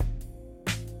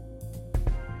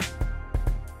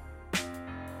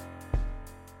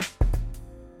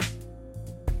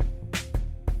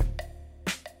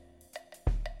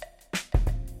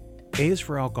A is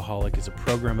for Alcoholic is a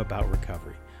program about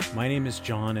recovery. My name is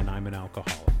John, and I'm an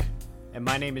alcoholic. And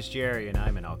my name is Jerry, and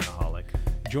I'm an alcoholic.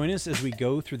 Join us as we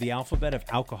go through the alphabet of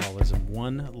alcoholism,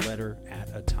 one letter at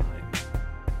a time.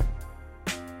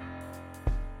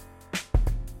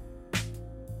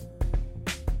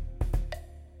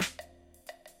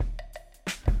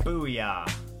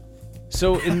 Booyah.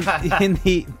 So in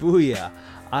the Booyah,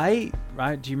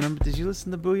 do you remember, did you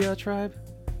listen to Booyah Tribe?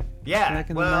 Yeah.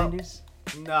 Back in the 90s?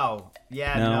 No.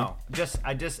 Yeah, no.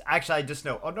 I just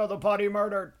know. Oh no, the body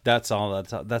murdered. That's all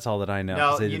that I know. No,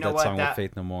 'Cause they you did know that what? song with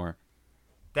Faith No More.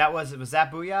 Was that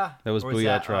Booyah? That was Or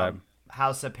Booyah Tribe.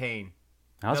 House of Pain.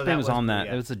 House of No, Pain that was was on that.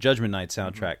 Booyah. It was the Judgment Night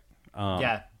soundtrack.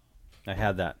 Yeah. I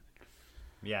had that.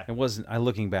 Yeah. It wasn't.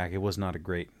 Looking back, it was not a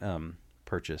great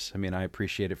purchase. I mean, I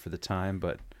appreciate it for the time,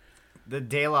 but The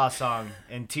De La song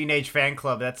and Teenage Fan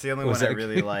Club. That's the only Was one I that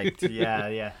really good? liked. Yeah.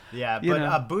 You But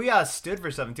know. Booyah stood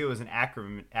for something too. It was an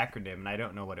acronym, and I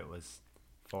don't know what it was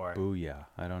for. Booyah,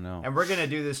 I don't know. And we're gonna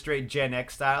do this straight Gen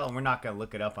X style, and we're not gonna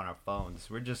look it up on our phones.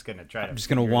 We're just gonna try to. I'm just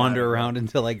gonna figure it wander out. around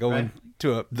until I go Right.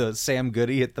 into the Sam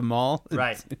Goody at the mall.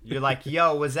 Right. You're like,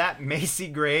 yo, was that Macy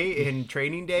Gray in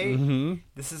Training Day? Mm-hmm.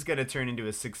 This is gonna turn into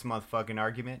a 6-month fucking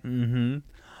argument. Mm-hmm.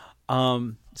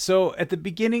 So at the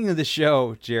beginning of the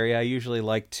show, Jerry, I usually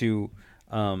like to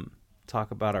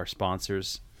talk about our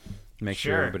sponsors, make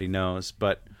sure Sure. everybody knows.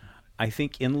 But I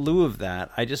think in lieu of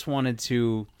that, I just wanted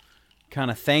to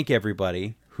kind of thank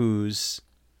everybody who's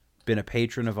been a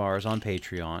patron of ours on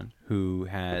Patreon, who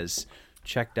has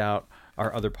checked out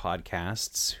our other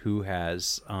podcasts, who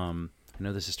has, I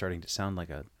know this is starting to sound like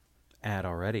a ad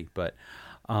already, but,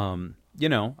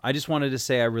 I just wanted to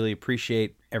say I really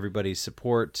appreciate everybody's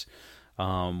support.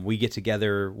 We get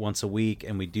together once a week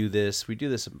and we do this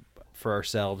for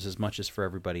ourselves as much as for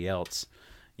everybody else.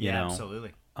 You know?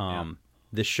 Absolutely.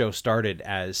 This show started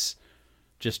as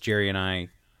just Jerry and I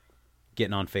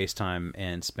getting on FaceTime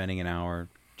and spending an hour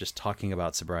just talking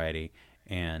about sobriety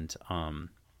and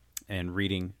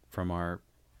reading from our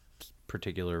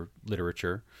particular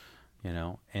literature,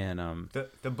 and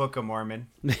The Book of Mormon.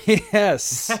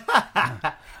 yes.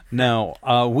 No,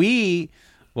 we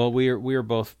are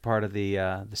both part of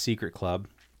the Secret Club,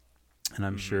 and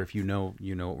I'm sure if you know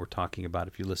what we're talking about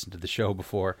if you listened to the show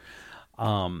before.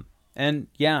 So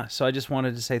I just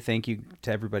wanted to say thank you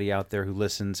to everybody out there who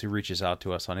listens, who reaches out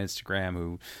to us on Instagram,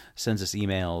 who sends us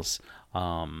emails.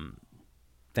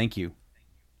 Thank you.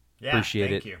 Yeah, Appreciate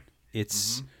thank it. you.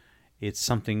 It's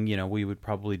something, we would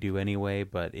probably do anyway,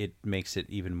 but it makes it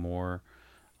even more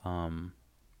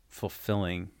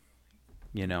fulfilling,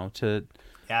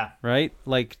 right?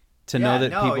 Like to know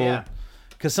that people,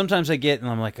 because sometimes I get and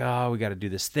I'm like, oh, we got to do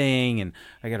this thing and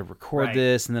I got to record Right.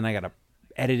 this and then I got to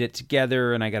edit it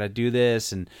together and I got to do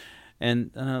this. And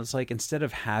I was like, instead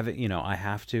of having, I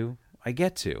have to, I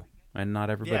get to, and not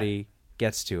everybody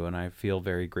gets to. And I feel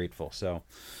very grateful. So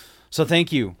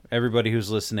thank you everybody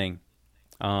who's listening.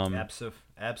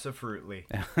 Absolutely.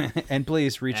 And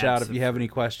please reach out if you have any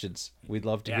questions. We'd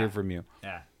love to hear from you.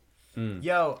 Yeah.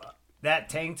 Yo, that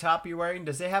tank top you're wearing,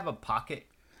 does it have a pocket?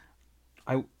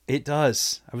 It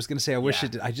does. I was going to say I wish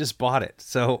it did. I just bought it.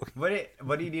 So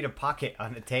What do you need a pocket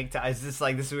on the tank top? Is this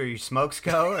where your smokes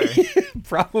go? Or?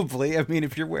 probably. I mean,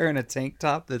 if you're wearing a tank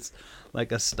top that's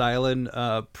like a styling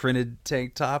printed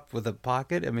tank top with a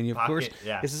pocket, I mean, of course,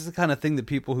 this is the kind of thing that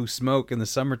people who smoke in the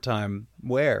summertime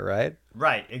wear, right?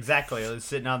 Right, exactly. I was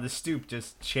sitting on the stoop,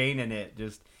 just chaining it,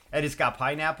 and it's got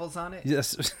pineapples on it.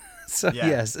 Yes. So Yeah.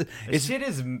 yes, This shit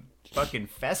is fucking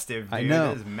festive, dude. I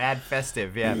know. It is mad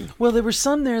festive. Yeah. Well, there were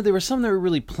some there. There were some that were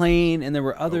really plain, and there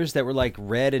were others that were like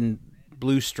red and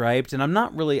blue striped. And I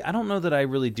don't know that I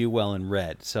really do well in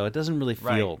red, so it doesn't really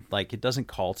feel like, it doesn't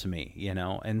call to me,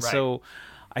 And so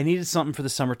I needed something for the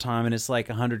summertime, and it's like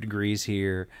 100 degrees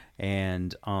here,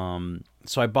 and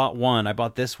so I bought one. I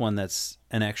bought this one that's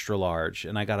an extra large,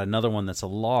 and I got another one that's a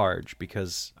large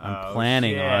because I'm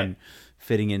planning on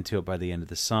fitting into it by the end of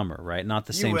the summer, right? Not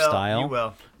the same style, You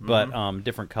will. but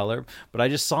different color. But I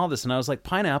just saw this and I was like,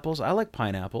 pineapples. I like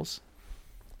pineapples.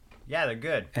 Yeah, they're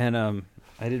good. And I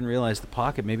didn't realize the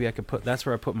pocket. Maybe I could that's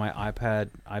where I put my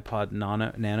iPod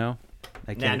Nano. Nano.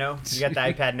 You got the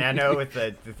iPad Nano with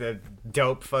the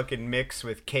dope fucking mix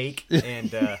with cake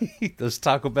and those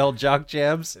Taco Bell Jock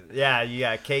Jams. yeah, you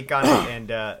got cake on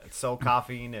it and soul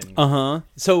caffeine and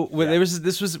So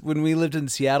this was when we lived in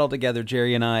Seattle together,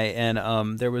 Jerry and I,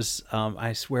 and there was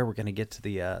I swear we're gonna get to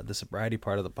the sobriety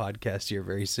part of the podcast here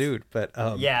very soon, but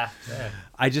yeah.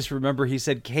 I just remember he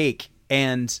said cake,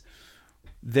 and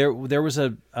there was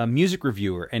a music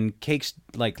reviewer, and Cake's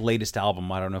like latest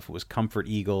album, I don't know if it was Comfort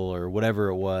Eagle or whatever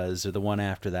it was, or the one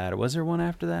after that. Or was there one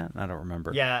after that? I don't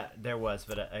remember. Yeah, there was,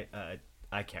 but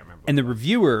I can't remember. And the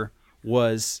reviewer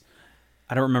was,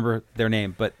 I don't remember their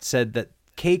name, but said that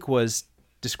Cake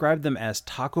described them as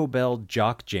Taco Bell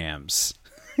jock jams.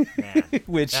 Man,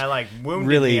 which that like wounded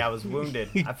really me. I was wounded.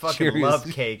 I fucking love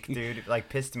Cake, dude. It like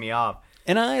pissed me off.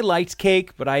 And I liked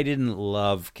Cake, but I didn't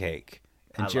love Cake.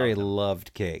 And Jerry loved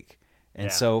loved Cake. And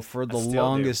Yeah, so for the I still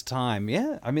longest time,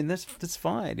 yeah, I mean that's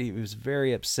fine. He was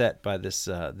very upset by this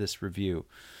review.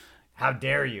 How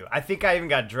dare you? I think I even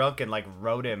got drunk and like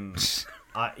wrote him,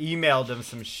 emailed him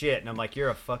some shit, and I'm like, you're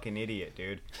a fucking idiot,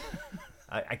 dude.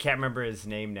 I can't remember his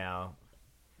name now.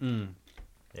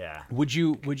 Yeah. Would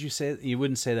you say you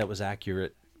wouldn't say that was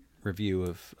accurate review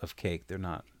of Cake? They're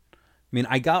not. I mean,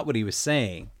 I got what he was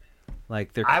saying.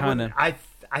 Like they're kind of.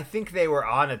 I think they were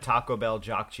on a Taco Bell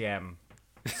Jock Jam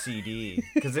CD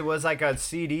because it was like on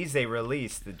CDs they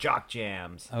released the Jock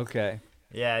Jams. Okay.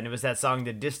 Yeah, and it was that song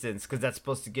 "The Distance" because that's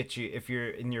supposed to get you if you're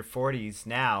in your 40s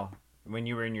now. When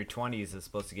you were in your 20s, it's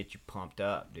supposed to get you pumped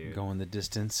up, dude. Going the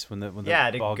distance when the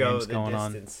to ball go game's the going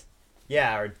distance.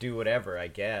 Yeah, or do whatever, I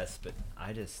guess. But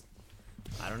I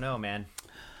don't know, man.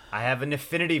 I have an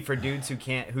affinity for dudes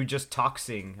who just talk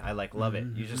sing. I love it.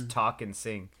 You just talk and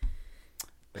sing.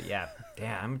 But yeah,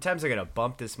 damn. How many times am I gonna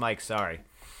bump this mic? Sorry.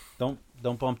 Don't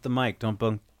bump the mic. Don't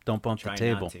bump Try the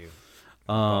table. not to.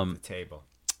 Bump the table.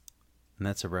 And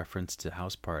that's a reference to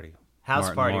House Party. House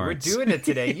Martin Party. Lawrence. We're doing it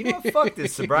today. You know what? Fuck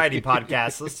this sobriety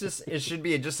podcast. It should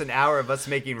be just an hour of us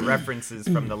making references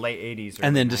from the late 80s.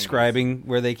 And then 90s. describing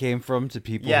where they came from to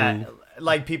people Yeah, who...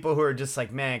 like people who are just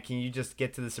like, man, can you just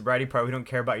get to the sobriety part? We don't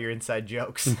care about your inside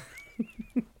jokes.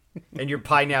 And your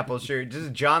pineapple shirt.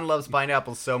 Just John loves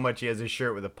pineapples so much he has a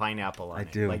shirt with a pineapple on it.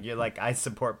 I do. Like, you're like, I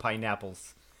support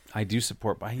pineapples. I do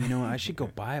support... You know what? I should go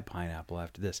buy a pineapple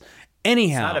after this.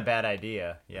 Anyhow. It's not a bad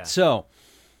idea. Yeah. So...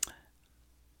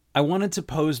 I wanted to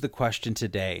pose the question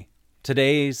today.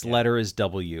 Today's letter is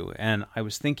W, and I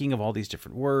was thinking of all these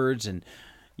different words and,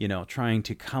 trying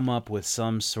to come up with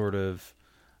some sort of...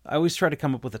 I always try to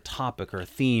come up with a topic or a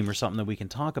theme or something that we can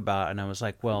talk about, and I was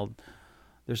like, well,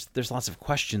 there's lots of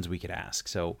questions we could ask.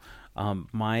 So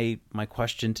my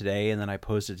question today, and then I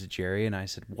posed it to Jerry, and I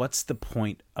said, what's the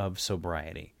point of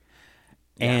sobriety?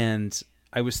 Yeah. And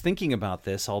I was thinking about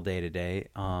this all day today,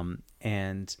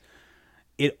 and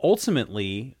it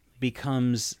ultimately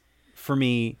becomes, for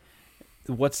me,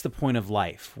 what's the point of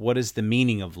life? What is the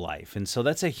meaning of life? And so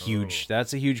that's a huge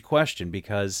question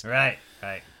because right.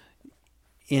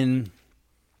 In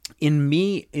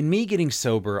me getting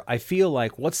sober, I feel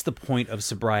like what's the point of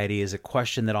sobriety is a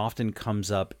question that often comes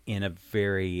up in a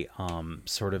very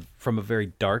sort of from a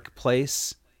very dark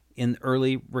place in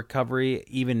early recovery,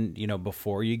 even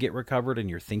before you get recovered and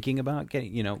you're thinking about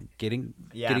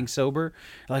getting sober.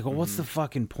 Like, well, what's the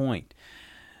fucking point?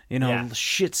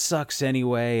 Shit sucks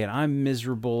anyway, and I'm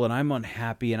miserable, and I'm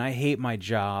unhappy, and I hate my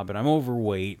job, and I'm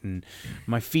overweight, and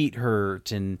my feet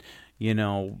hurt, and,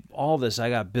 all this, I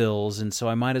got bills, and so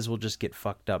I might as well just get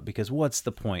fucked up, because what's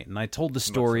the point? And I told the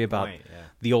story about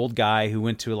the old guy who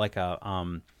went to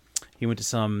he went to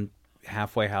some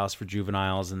halfway house for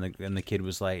juveniles, and the kid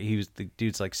was like, the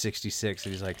dude's like 66,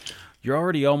 and he's like, you're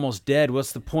already almost dead,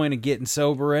 what's the point of getting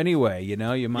sober anyway? You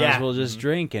might as well just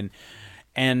drink.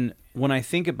 And when I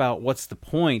think about what's the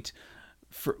point,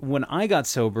 when I got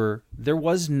sober, there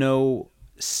was no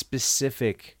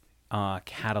specific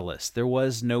catalyst. There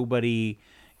was nobody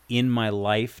in my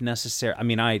life necessarily. I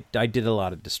mean, I did a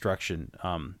lot of destruction,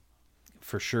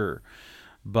 for sure,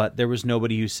 but there was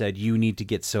nobody who said you need to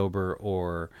get sober,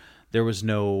 or there was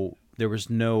no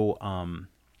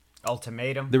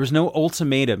ultimatum. There was no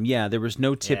ultimatum. Yeah, there was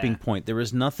no tipping point. There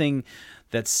was nothing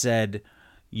that said,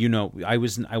 I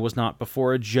was not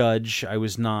before a judge. I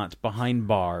was not behind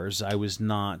bars. I was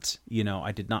not,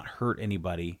 I did not hurt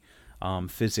anybody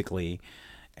physically.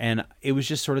 And it was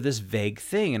just sort of this vague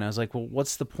thing. And I was like, well,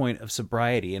 what's the point of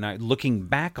sobriety? And looking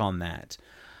back on that,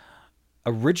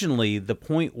 originally the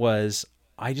point was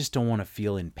I just don't want to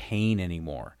feel in pain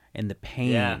anymore. And the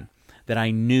pain that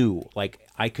I knew, like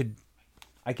I could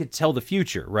tell the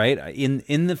future, right?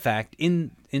 In the fact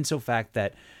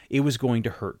that it was going to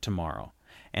hurt tomorrow.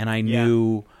 And I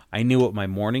knew what my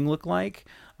morning looked like.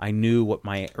 I knew what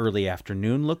my early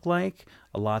afternoon looked like.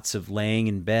 Lots of laying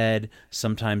in bed,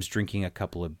 sometimes drinking a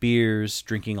couple of beers,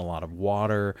 drinking a lot of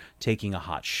water, taking a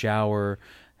hot shower,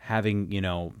 having,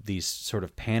 these sort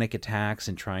of panic attacks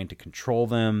and trying to control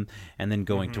them, and then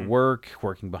going to work,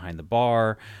 working behind the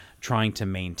bar, trying to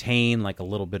maintain like a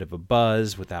little bit of a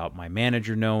buzz without my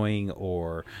manager knowing,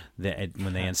 or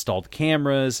when they installed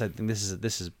cameras. I think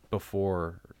this is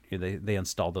before they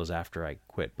installed those after I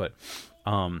quit. But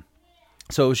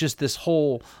so it was just this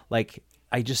whole, like,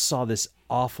 I just saw this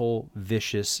awful,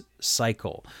 vicious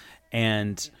cycle.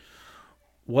 And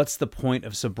what's the point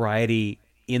of sobriety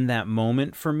in that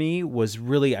moment for me was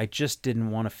really, I just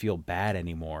didn't want to feel bad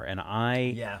anymore. And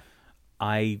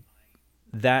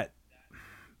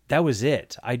that was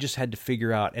it. I just had to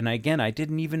figure out. And again, I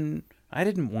didn't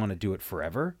want to do it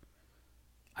forever.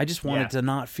 I just wanted to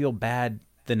not feel bad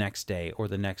the next day or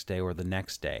the next day or the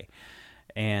next day.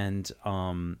 And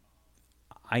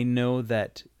I know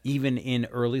that even in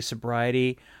early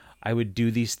sobriety, I would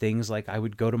do these things, like I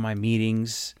would go to my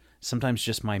meetings, sometimes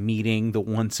just my meeting, the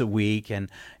once a week, and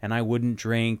I wouldn't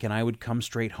drink, and I would come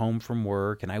straight home from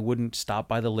work, and I wouldn't stop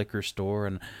by the liquor store,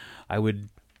 and I would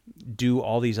do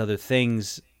all these other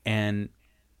things. And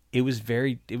it was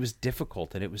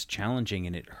difficult, and it was challenging,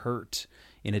 and it hurt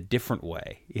in a different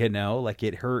way, like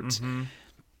it hurt. Mm-hmm.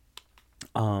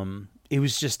 It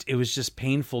was just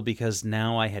painful because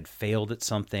now I had failed at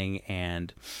something,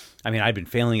 and I mean, I'd been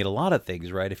failing at a lot of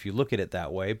things, right? If you look at it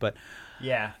that way, but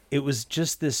yeah, it was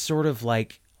just this sort of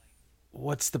like,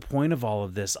 what's the point of all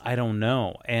of this? I don't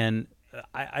know. And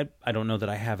I don't know that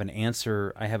I have an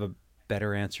answer. I have a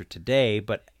better answer today,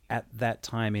 but at that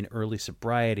time in early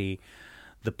sobriety,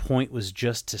 the point was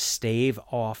just to stave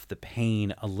off the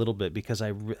pain a little bit, because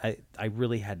I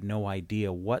really had no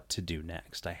idea what to do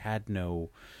next. I had no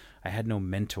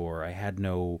mentor. I had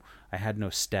no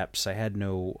steps. I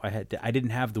didn't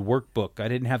have the workbook. I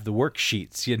didn't have the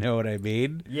worksheets. You know what I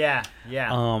mean? Yeah.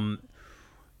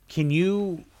 Can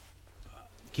you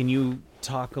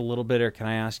talk a little bit, or can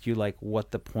I ask you, like, what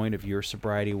the point of your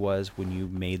sobriety was when you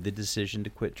made the decision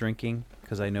to quit drinking?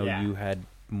 Because I know you had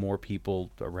more people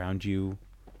around you.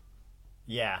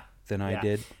 Yeah. Than I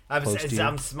did.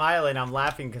 I'm smiling. I'm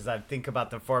laughing because I think about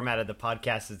the format of the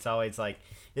podcast. It's always like,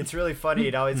 it's really funny.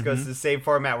 It always goes to the same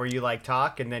format where you like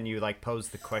talk and then you like pose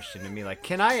the question to me, like,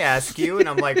 can I ask you? And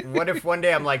I'm like, what if one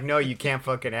day I'm like, no, you can't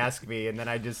fucking ask me, and then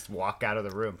I just walk out of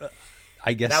the room?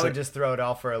 I guess that would just throw it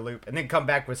all for a loop, and then come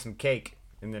back with some cake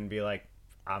and then be like,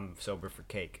 I'm sober for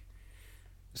cake.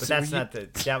 But so that's not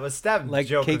that like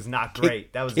joke cake, was not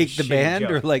great. That was Cake a the band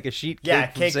joke. Or like a sheet cake. Yeah,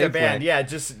 from Cake Safeway. the band.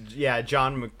 Yeah,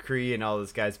 John McCree and all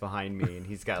those guys behind me, and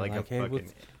he's got like a hey,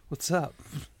 fucking. What's up?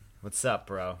 What's up,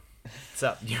 bro? What's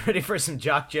up? You ready for some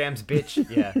jock jams, bitch?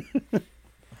 Yeah.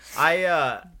 I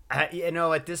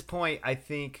at this point, I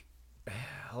think.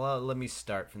 Well, let me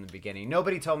start from the beginning.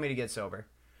 Nobody told me to get sober.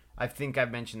 I think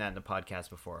I've mentioned that in the podcast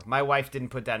before. My wife didn't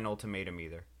put that in ultimatum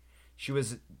either. She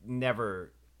was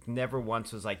never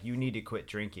once was like, you need to quit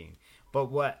drinking.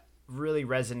 But what really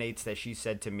resonates that she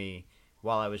said to me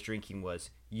while I was drinking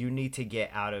was, you need to get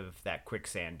out of that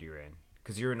quicksand you're in,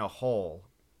 because you're in a hole,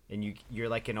 and you're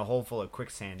like in a hole full of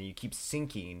quicksand, and you keep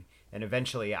sinking, and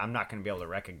eventually I'm not going to be able to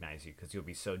recognize you because you'll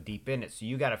be so deep in it. So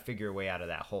you got to figure a way out of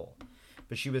that hole.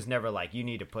 But she was never like, you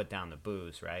need to put down the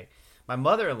booze, right? My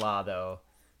mother-in-law, though,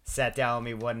 sat down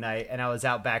with me one night, and I was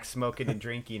out back smoking and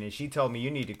drinking, and she told me, you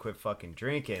need to quit fucking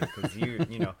drinking, because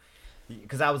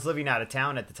because I was living out of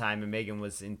town at the time, and Megan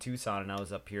was in Tucson, and I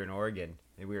was up here in Oregon,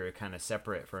 and we were kind of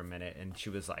separate for a minute. And she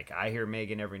was like, I hear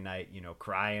Megan every night,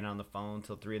 crying on the phone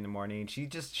till 3 a.m.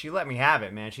 She let me have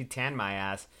it, man. She tanned my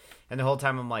ass, and the whole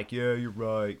time I'm like, yeah, you're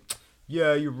right.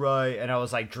 Yeah, you're right. And I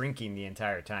was like drinking the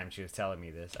entire time she was telling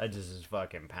me this. I just was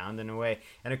fucking pounding away.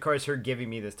 And of course, her giving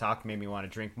me this talk made me want to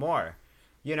drink more.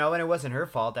 And it wasn't her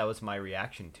fault. That was my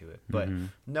reaction to it. But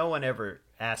no one ever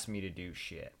asked me to do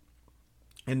shit.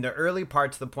 In the early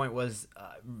parts, the point was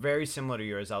very similar to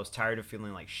yours. I was tired of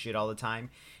feeling like shit all the time.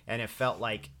 And it felt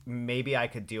like maybe I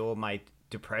could deal with my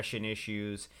depression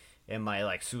issues and my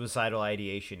like suicidal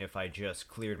ideation if I just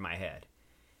cleared my head.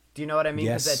 Do you know what I mean?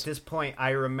 Yes. Because at this point, I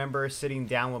remember sitting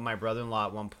down with my brother-in-law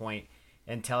at one point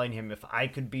and telling him if I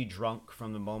could be drunk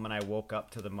from the moment I woke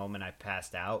up to the moment I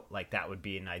passed out, like that would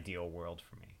be an ideal world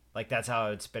for me. Like that's how I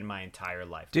would spend my entire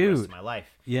life, the rest of my life.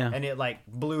 Yeah. And it like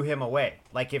blew him away.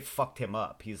 Like it fucked him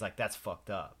up. He's like, that's fucked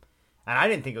up. And I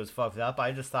didn't think it was fucked up.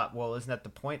 I just thought, well, isn't that the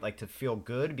point? Like to feel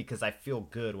good, because I feel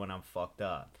good when I'm fucked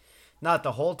up. Not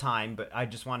the whole time, but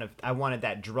I wanted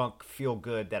that drunk feel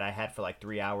good that I had for like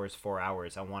 3 hours, 4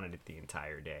 hours. I wanted it the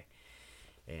entire day.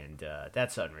 And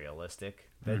that's unrealistic.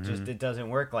 That it doesn't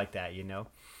work like that,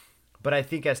 But I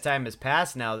think as time has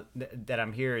passed now that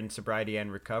I'm here in sobriety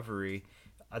and recovery,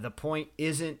 the point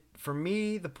isn't, for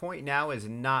me, the point now is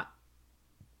not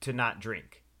to not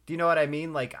drink. Do you know what I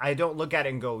mean? Like, I don't look at it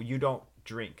and go, you don't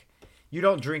drink. you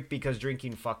don't drink because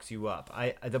drinking fucks you up.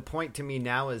 The point to me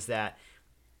now is that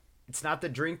it's not the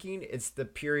drinking, it's the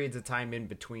periods of time in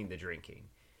between the drinking.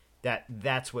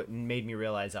 That's what made me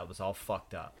realize I was all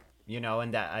fucked up,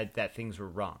 and that things were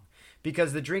wrong.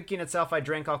 Because the drinking itself, I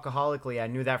drank alcoholically. I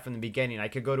knew that from the beginning. I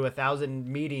could go to 1,000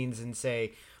 meetings and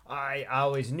say, I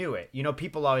always knew it.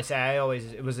 People always say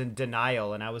it was in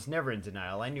denial, and I was never in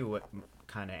denial. I knew what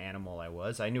kind of animal I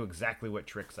was. I knew exactly what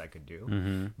tricks I could do.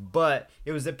 Mm-hmm. But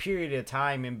it was a period of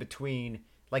time in between,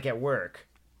 like at work,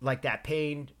 like that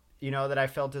pain, that I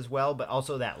felt as well, but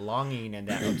also that longing and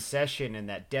that obsession and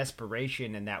that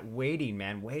desperation and that waiting,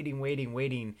 man,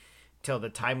 waiting till the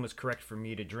time was correct for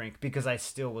me to drink, because I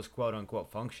still was quote unquote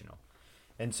functional.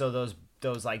 And so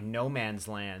those like no man's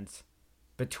lands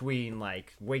between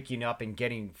like waking up and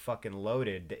getting fucking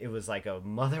loaded, it was like a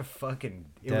motherfucking,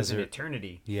 it was an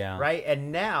eternity. Yeah. Right.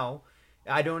 And now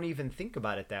I don't even think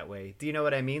about it that way. Do you know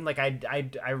what I mean? Like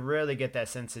I rarely get that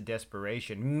sense of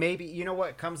desperation. Maybe,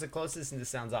 what comes the closest, and this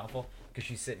sounds awful because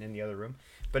she's sitting in the other room,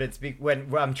 but it's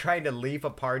when I'm trying to leave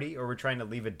a party, or we're trying to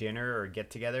leave a dinner or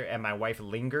get together, and my wife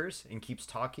lingers and keeps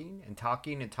talking and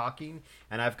talking and talking,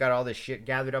 and I've got all this shit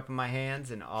gathered up in my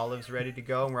hands and Olive's ready to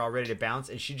go and we're all ready to bounce,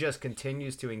 and she just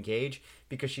continues to engage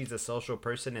because she's a social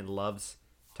person and loves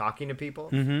talking to people.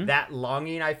 Mm-hmm. That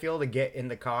longing I feel to get in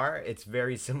the car, it's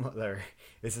very similar.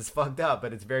 This is fucked up,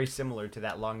 but it's very similar to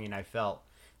that longing I felt.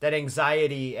 That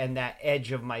anxiety and that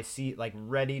edge of my seat, like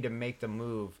ready to make the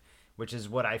move, which is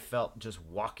what I felt just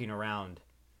walking around,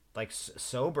 like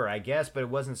sober, I guess, but it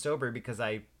wasn't sober because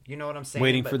you know what I'm saying?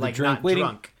 Waiting but for the like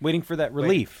drink, waiting for that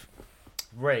relief.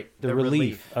 Right. The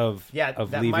relief of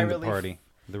leaving the relief. party.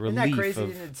 The Isn't relief that crazy?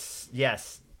 of...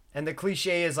 Yes. And the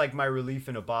cliche is like my relief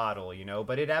in a bottle,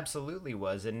 but it absolutely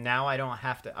was. And now I don't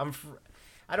have to,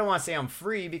 I don't want to say I'm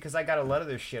free, because I got a lot of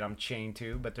this shit I'm chained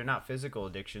to, but they're not physical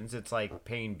addictions. It's like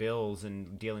paying bills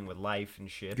and dealing with life and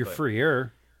shit. You're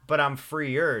freer. But I'm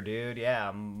freer, dude. Yeah,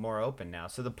 I'm more open now.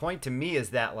 So the point to me is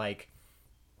that, like,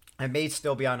 I may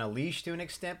still be on a leash to an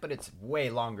extent, but it's way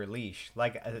longer leash.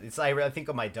 Like, it's like, I think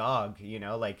of my dog,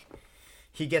 like,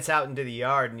 he gets out into the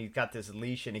yard and he's got this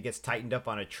leash and it gets tightened up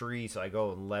on a tree. So I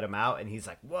go and let him out and he's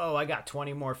like, whoa, I got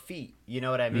 20 more feet. You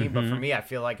know what I mean? Mm-hmm. But for me, I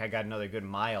feel like I got another good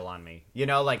mile on me.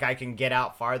 Like I can get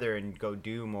out farther and go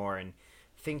do more and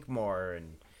think more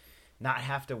and not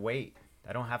have to wait.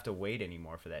 I don't have to wait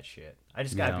anymore for that shit. I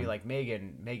just gotta be like,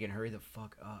 Megan, hurry the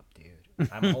fuck up, dude.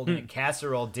 I'm holding a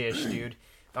casserole dish, dude.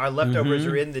 Our leftovers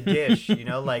are in the dish,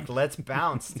 like, let's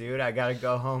bounce, dude. I gotta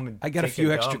go home and I got a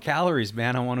few extra calories,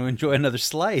 man. I want to enjoy another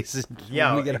slice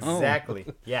when we get home. Exactly.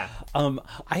 Yeah.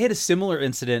 I had a similar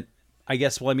incident, I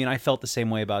guess. Well, I mean, I felt the same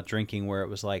way about drinking, where it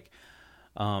was like,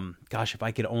 gosh, if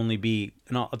I could only be,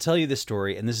 and I'll tell you this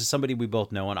story, and this is somebody we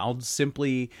both know, and I'll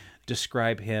simply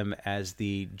describe him as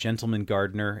the gentleman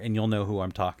gardener, and you'll know who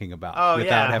I'm talking about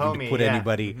without having to put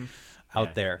anybody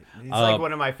out there. He's like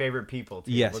one of my favorite people,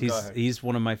 too. Yes, he's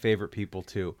one of my favorite people,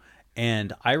 too.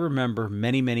 And I remember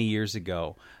many, many years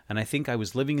ago, and I think I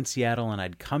was living in Seattle, and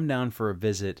I'd come down for a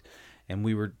visit, and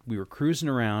we were cruising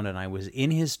around, and I was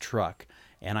in his truck,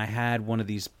 and I had one of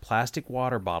these plastic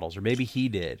water bottles, or maybe he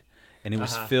did, and it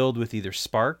was filled with either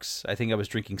Sparks. I think I was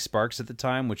drinking Sparks at the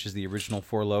time, which is the original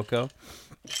Four Loko.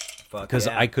 Because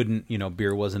I couldn't,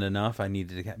 beer wasn't enough. I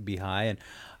needed to be high. And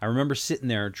I remember sitting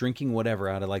there drinking whatever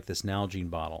out of like this Nalgene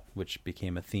bottle, which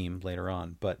became a theme later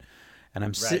on. And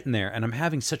I'm sitting there and I'm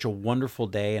having such a wonderful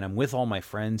day. And I'm with all my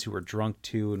friends who are drunk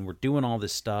too. And we're doing all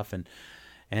this stuff.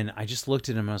 And I just looked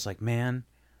at him and I was like, man,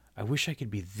 I wish I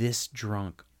could be this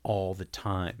drunk all the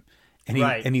time. And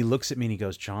he looks at me and he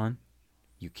goes, John,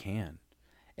 you can.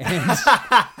 And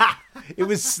it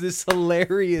was this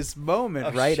hilarious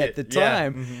moment at the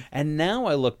time. Yeah. Mm-hmm. And now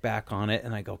I look back on it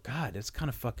and I go, God, it's kind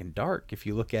of fucking dark if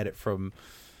you look at it from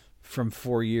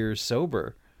 4 years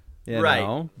sober. You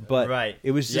know? But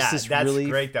it was just this that's really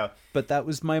great though. But that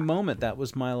was my moment. That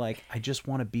was my I just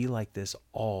want to be like this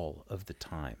all of the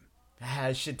time.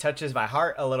 It shit touches my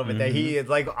heart a little bit that he is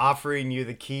like offering you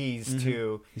the keys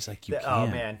to. He's like, you can. Oh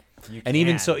man, you and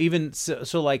can. even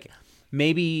so like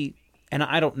maybe. And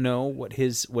I don't know what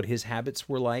his habits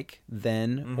were like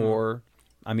then, or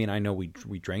I mean, I know we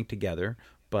drank together,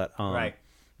 but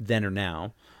then or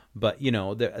now. But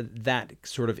that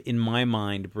sort of in my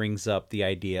mind brings up the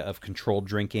idea of controlled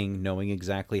drinking, knowing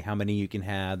exactly how many you can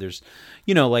have. There's,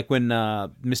 like when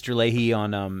Mr. Leahy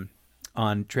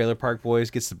on Trailer Park Boys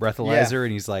gets the breathalyzer,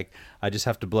 and he's like, I just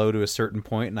have to blow to a certain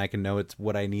point, and I can know it's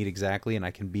what I need exactly, and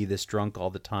I can be this drunk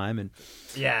all the time. And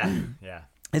yeah.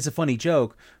 It's a funny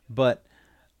joke, but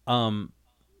that's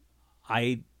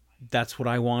what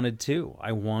I wanted too.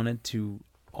 I wanted to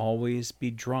always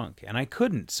be drunk, and I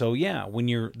couldn't. So yeah, when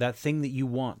you're that thing that you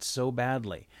want so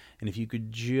badly, and if you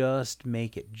could just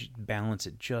make it, balance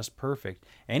it just perfect,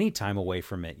 any time away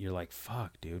from it, you're like,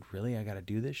 fuck, dude, really? I got to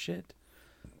do this shit?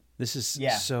 This is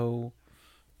so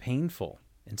painful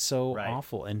and so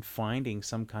awful, and finding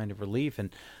some kind of relief,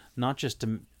 and not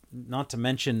to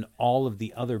mention all of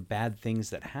the other bad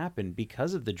things that happen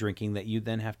because of the drinking that you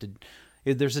then have to.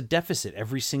 There's a deficit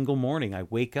every single morning. I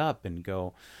wake up and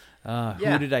go,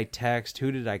 who did I text?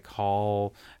 Who did I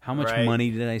call? How much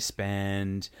money did I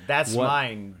spend? That's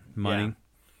mine. Money.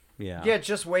 Yeah. Yeah,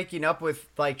 just waking up with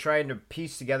like trying to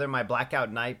piece together my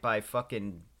blackout night by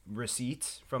fucking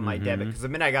receipts from my debit. Because the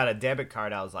minute I got a debit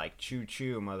card, I was like, choo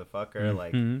choo, motherfucker.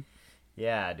 Like,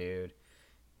 yeah, dude.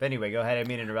 But anyway, go ahead. I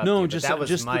mean, interrupt you. But that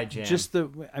was my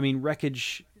jam.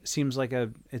 Wreckage seems like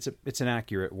it's an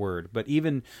accurate word, but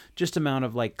even just amount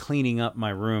of like cleaning up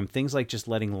my room, things like just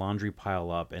letting laundry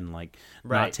pile up, and like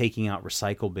not taking out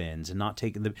recycle bins, and not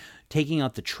taking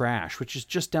out the trash, which is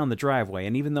just down the driveway.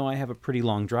 And even though I have a pretty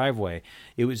long driveway,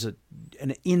 it was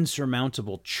an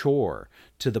insurmountable chore,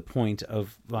 to the point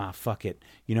of, fuck it.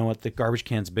 You know what? The garbage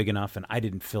can's big enough and I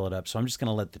didn't fill it up, so I'm just going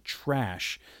to let the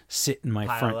trash sit in my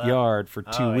front yard for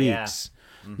 2 weeks.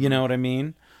 Yeah. You know what I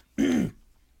mean?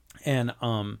 And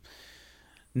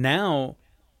now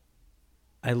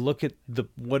I look at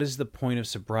what is the point of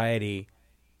sobriety,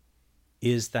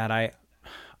 is that I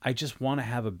just want to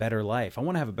have a better life. I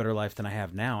want to have a better life than I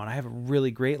have now, and I have a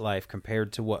really great life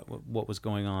compared to what was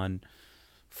going on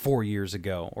 4 years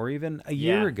ago, or even a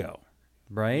year ago,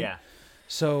 right? Yeah.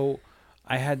 So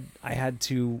I had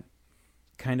to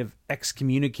kind of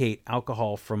excommunicate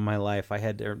alcohol from my life. I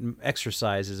had to,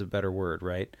 exercise is a better word,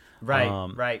 right?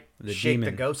 Right. Shake demon.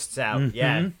 The ghosts out.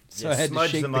 Yeah. So I had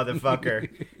smudge the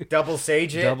motherfucker. Double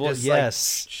sage it.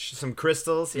 Some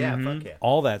crystals. Yeah. Fuck yeah.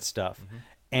 All that stuff.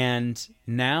 And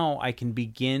now I can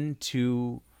begin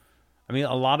to. I mean,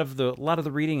 a lot of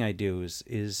the reading I do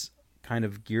is kind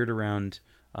of geared around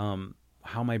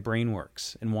how my brain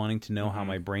works, and wanting to know how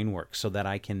my brain works, so that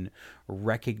I can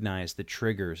recognize the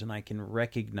triggers, and I can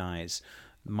recognize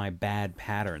my bad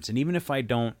patterns. And even if I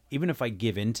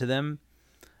give into them,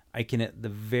 I can at the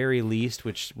very least,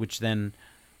 which then,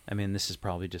 I mean, this is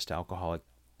probably just alcoholic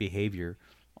behavior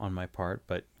on my part,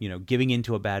 but giving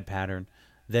into a bad pattern,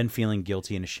 then feeling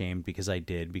guilty and ashamed because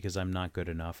I'm not good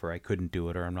enough, or I couldn't do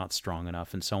it, or I'm not strong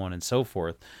enough, and so on and so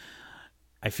forth.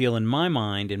 I feel in my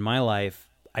mind, in my life,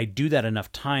 I do that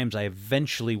enough times, I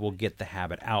eventually will get the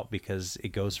habit out, because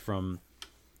it goes from,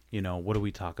 what do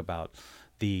we talk about?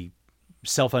 The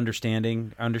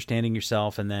self-understanding, understanding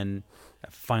yourself, and then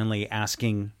finally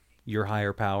asking your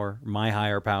higher power, my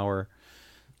higher power,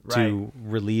 to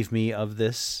relieve me of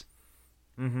this.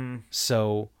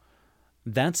 So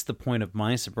that's the point of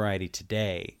my sobriety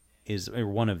today, or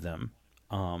one of them,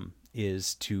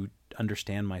 is to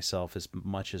understand myself as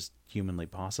much as humanly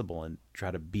possible, and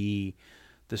try to be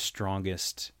the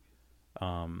strongest,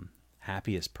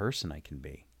 happiest person I can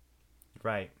be.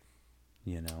 Right.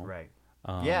 Right.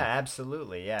 Yeah,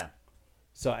 absolutely. Yeah.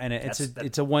 So, and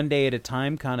it's a one day at a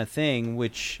time kind of thing,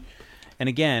 which, and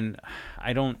again,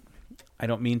 I don't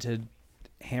mean to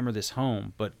hammer this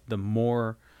home, but the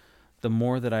more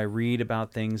that I read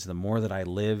about things, the more that I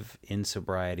live in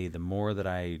sobriety, the more that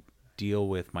I deal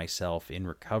with myself in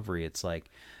recovery, it's like,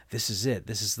 this is it.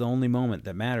 This is the only moment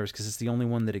that matters, because it's the only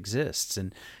one that exists.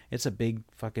 And it's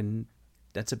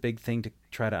that's a big thing to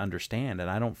try to understand. And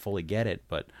I don't fully get it,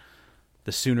 but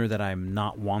the sooner that I'm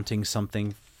not wanting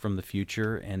something from the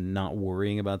future and not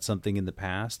worrying about something in the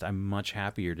past, I'm much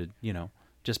happier to,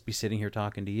 just be sitting here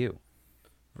talking to you.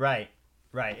 Right.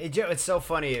 It's so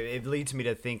funny. It leads me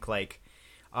to think like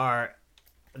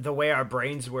the way our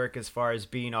brains work as far as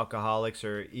being alcoholics,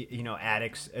 or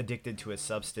addicts addicted to a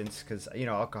substance, because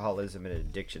alcoholism and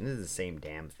addiction is the same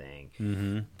damn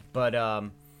thing. But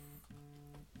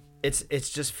it's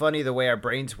just funny the way our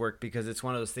brains work, because it's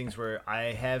one of those things where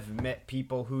I have met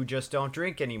people who just don't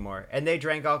drink anymore, and they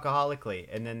drank alcoholically,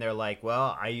 and then they're like,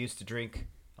 well, I used to drink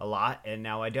a lot and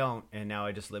now I don't, and now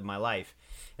I just live my life.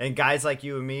 And guys like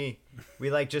you and me,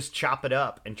 we like just chop it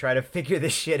up and try to figure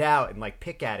this shit out, and like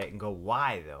pick at it and go,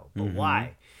 why though? But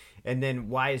why? And then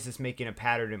why is this making a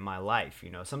pattern in my life?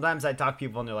 Sometimes I talk to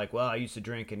people and they're like, well, I used to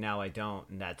drink and now I don't,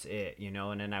 and that's it,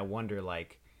 and then I wonder,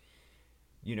 like,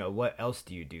 what else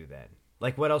do you do then?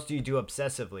 Like, what else do you do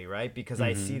obsessively, right? Because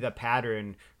I see the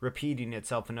pattern repeating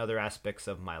itself in other aspects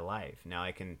of my life. Now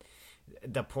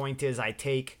the point is, I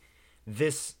take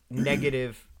this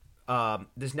negative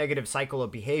cycle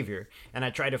of behavior, and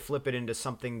I try to flip it into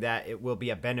something that it will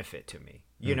be a benefit to me.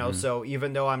 You know, so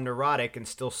even though I'm neurotic and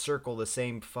still circle the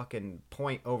same fucking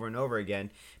point over and over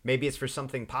again, maybe it's for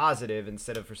something positive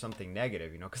instead of for something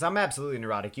negative, you know? Because I'm absolutely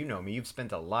neurotic. You know me. You've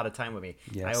spent a lot of time with me.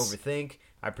 Yes. I overthink.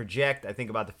 I project. I think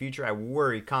about the future. I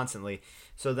worry constantly.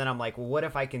 So then I'm like, well, what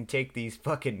if I can take this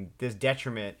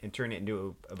detriment and turn it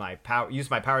into my power, use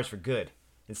my powers for good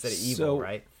instead of evil,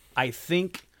 right? I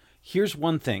think here's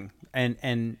one thing,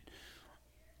 and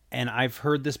I've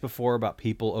heard this before about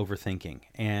people overthinking,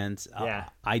 and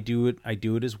I do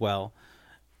it as well.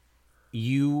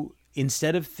 You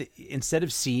instead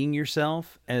of seeing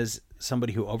yourself as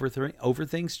somebody who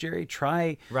overthinks, Jerry,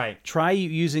 try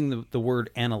using the word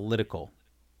analytical.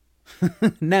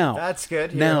 Now that's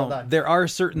good. Here, hold on. There are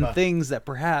certain things that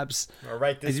perhaps I'll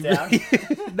write this down.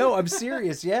 No, I'm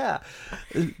serious. Yeah.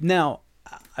 Now,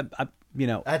 I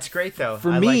that's great though.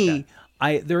 For me,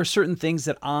 there are certain things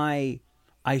that I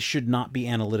should not be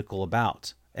analytical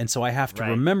about. And so I have to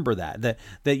remember that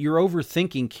your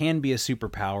overthinking can be a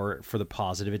superpower for the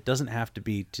positive. It doesn't have to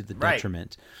be to the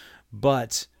detriment.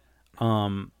 But,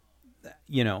 I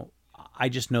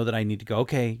just know that I need to go,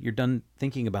 okay, you're done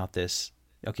thinking about this.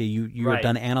 Okay, you are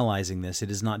done analyzing this.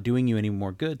 It is not doing you any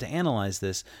more good to analyze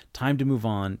this. Time to move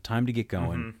on. Time to get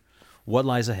going. What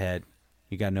lies ahead?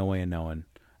 You got no way of knowing.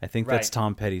 I think that's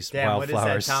Tom Petty's Wildflowers.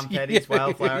 What is that, Tom Petty's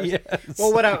Wildflowers? Yes.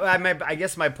 Well, I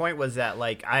guess my point was that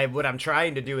what I'm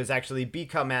trying to do is actually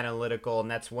become analytical,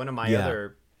 and that's one of my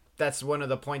that's one of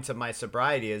the points of my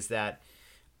sobriety is that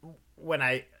when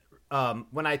I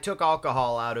took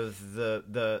alcohol out of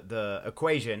the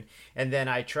equation, and then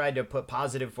I tried to put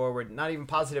positive forward, not even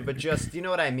positive, but just, you know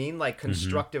what I mean? Like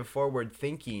constructive forward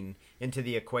thinking into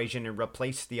the equation and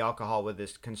replace the alcohol with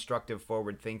this constructive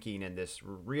forward thinking and this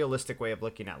realistic way of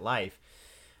looking at life.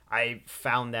 I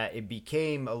found that it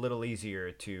became a little easier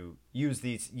to use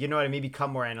these, you know what I mean? Become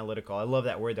more analytical. I love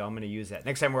that word though. I'm going to use that.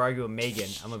 Next time we're arguing with Megan,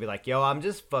 I'm going to be like, yo, I'm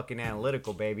just fucking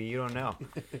analytical, baby. You don't know,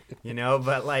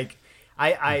 but like,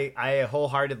 I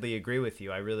wholeheartedly agree with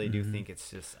you. I really do think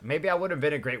it's just, maybe I would have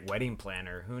been a great wedding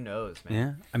planner. Who knows,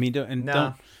 man? Yeah. I mean,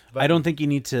 I don't think you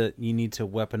need to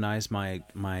weaponize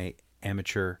my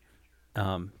amateur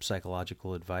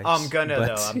psychological advice. I'm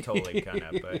totally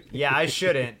gonna, but yeah, I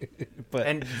shouldn't.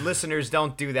 And listeners,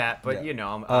 don't do that, but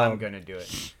I'm gonna do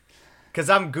it.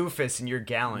 Cause I'm Goofus and you're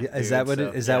Gallant. Is that what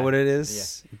it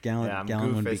is? Yeah.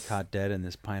 Gallant would be caught dead in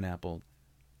this pineapple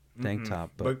tank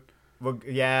top, but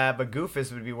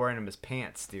Goofus would be wearing him as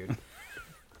pants, dude.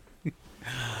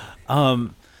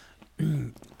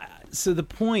 So the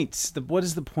points, what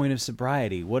is the point of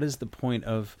sobriety? What is the point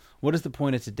of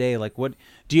today? Like, what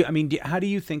do you? How do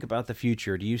you think about the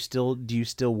future? Do you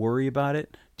still worry about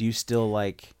it? Do you still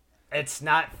like? It's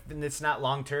not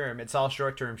long term. It's all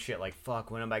short term shit. Like,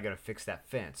 fuck, when am I gonna fix that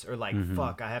fence? Or like,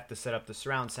 fuck, I have to set up the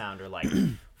surround sound. Or like,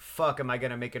 fuck, am I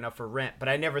gonna make enough for rent? But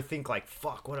I never think like,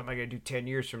 fuck, what am I gonna do 10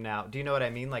 years from now? Do you know what I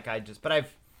mean? Like, I've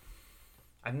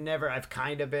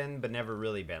kind of been, but never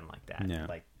really been like that. Yeah.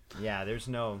 Like, there's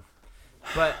no.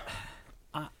 But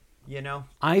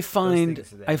I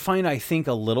think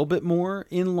a little bit more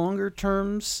in longer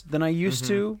terms than I used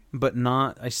to, but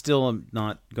I still am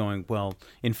not going, well,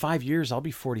 in 5 years I'll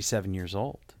be 47 years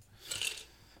old.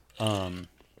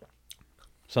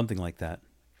 Something like that.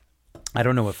 I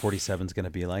don't know what 47 is going to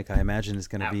be like. I imagine it's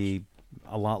going to be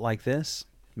a lot like this,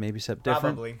 maybe different.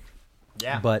 Probably.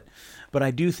 Yeah. But I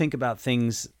do think about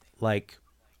things like,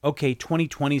 okay,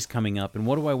 2020 is coming up, and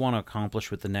what do I want to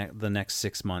accomplish with the next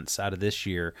 6 months out of this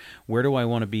year? Where do I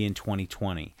want to be in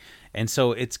 2020? And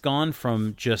so it's gone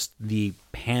from just the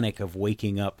panic of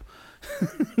waking up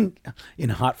in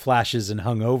hot flashes and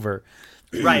hungover.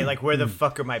 Right, like where the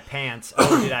fuck are my pants?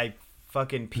 Oh, did I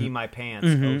fucking pee my pants?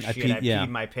 Oh shit, I peed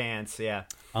my pants. Yeah.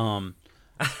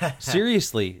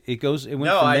 Seriously, it went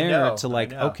from there to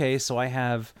like, okay, so I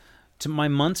have. My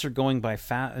months are going by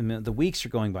fast. The weeks are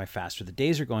going by faster. The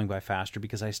days are going by faster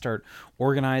because I start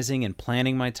organizing and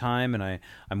planning my time, and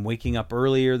I'm waking up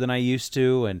earlier than I used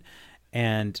to,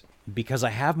 and because I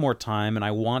have more time, and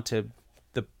I want to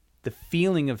the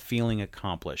feeling of feeling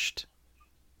accomplished.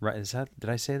 Right? Did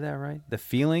I say that right? The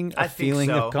feeling of feeling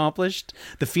accomplished.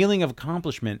 The feeling of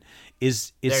accomplishment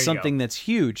is something that's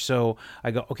huge. So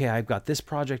I go, okay, I've got this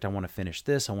project. I want to finish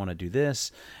this. I want to do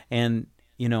this, and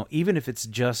even if it's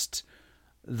just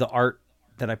the art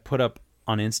that I put up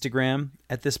on Instagram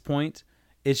at this point,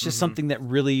 it's just something that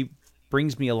really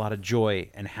brings me a lot of joy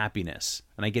and happiness.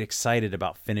 And I get excited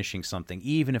about finishing something,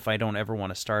 even if I don't ever want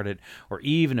to start it, or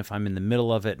even if I'm in the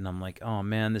middle of it and I'm like, oh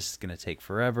man, this is going to take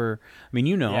forever. I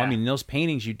mean, those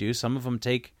paintings you do, some of them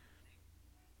take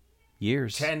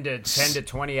years. 10 to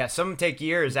 20. Yeah, some take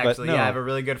years actually. no. Yeah, I have a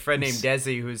really good friend named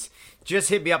Desi who's just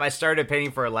hit me up. I started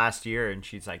painting for her last year, and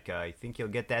she's like, "You think you'll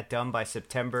get that done by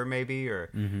September, maybe?" Or,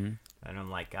 and I'm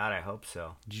like, "God, I hope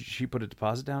so." Did she put a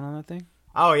deposit down on that thing?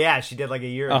 Oh yeah, she did like a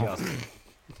year ago.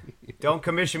 Don't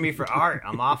commission me for art.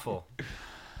 I'm awful.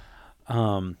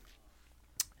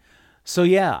 So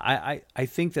yeah, I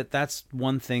think that's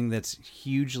one thing that's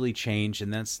hugely changed,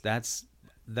 and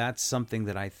that's something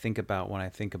that I think about when I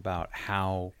think about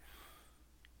how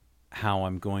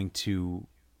I'm going to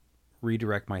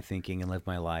redirect my thinking and live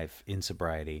my life in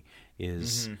sobriety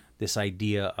is this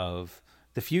idea of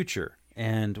the future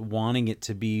and wanting it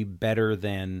to be better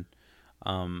than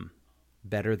the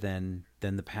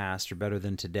past or better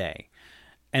than today.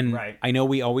 And Right. I know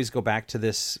we always go back to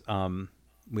this.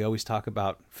 We always talk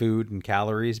about food and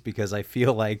calories because I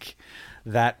feel like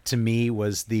that to me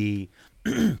was the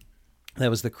that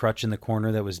was the crutch in the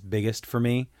corner that was biggest for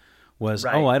me. Was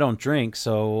Right. Oh, I don't drink,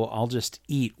 so I'll just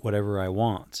eat whatever I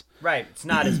want. Right. It's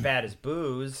not as bad as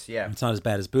booze. Yeah. It's not as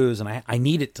bad as booze, and I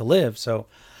need it to live. So,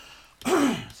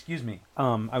 excuse me.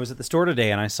 I was at the store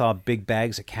today and I saw big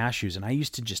bags of cashews, and I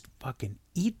used to just fucking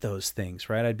eat those things.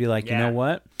 Right? I'd be like, you Yeah. know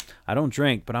what? I don't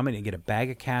drink, but I'm going to get a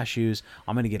bag of cashews.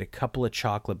 I'm going to get a couple of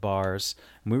chocolate bars.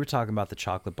 And we were talking about the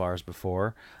chocolate bars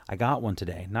before. I got one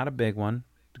today, not a big one.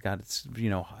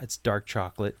 It's dark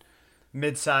chocolate.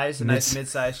 Mid-size, a nice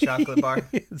mid-size chocolate bar.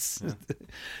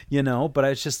 But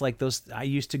it's just like those. I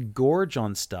used to gorge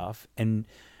on stuff, and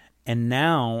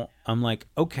now I'm like,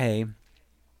 okay.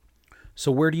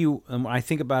 So where do you? I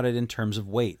think about it in terms of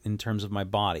weight, in terms of my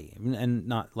body, and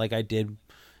not like I did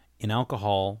in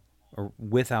alcohol or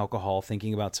with alcohol.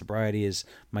 Thinking about sobriety is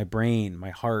my brain, my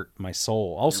heart, my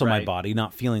soul, also my Right. body,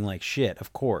 not feeling like shit,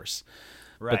 of course.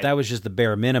 Right. But that was just the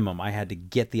bare minimum. I had to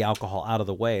get the alcohol out of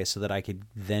the way so that I could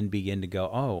then begin to go,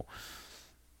 oh,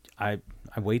 I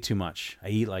weigh too much. I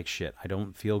eat like shit. I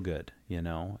don't feel good,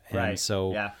 And Right.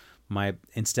 so Yeah.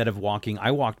 instead of walking, I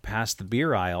walked past the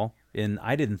beer aisle and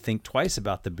I didn't think twice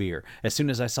about the beer. As soon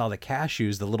as I saw the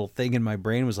cashews, the little thing in my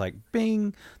brain was like,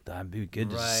 bing, that'd be good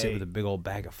to just sit Right. with a big old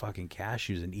bag of fucking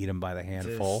cashews and eat them by the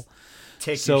handful.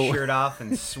 Take So- your shirt off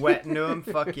and sweat into them.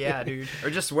 Fuck yeah, dude.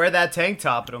 Or just wear that tank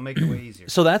top. It'll make it way easier.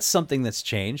 So that's something that's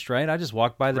changed, right? I just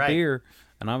walked by the Right. beer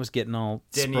and I was getting all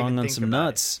Didn't sprung even on think some about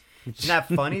nuts. Isn't that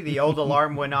funny? The old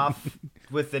alarm went off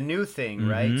with the new thing,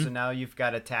 right? Mm-hmm. So now you've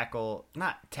got to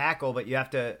not tackle, but you have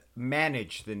to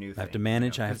manage the new thing. I have to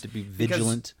manage. I have to be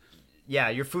vigilant. Yeah,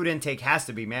 your food intake has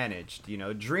to be managed.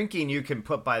 Drinking you can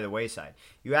put by the wayside.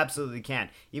 You absolutely can.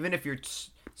 Even if you're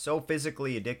so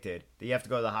physically addicted that you have to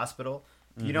go to the hospital.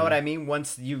 You know what I mean?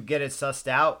 Once you get it sussed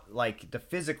out, like the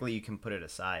physically you can put it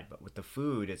aside. But with the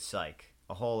food, it's like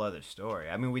a whole other story.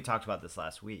 I mean, we talked about this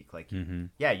last week. Like,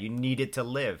 yeah, you need it to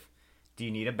live. Do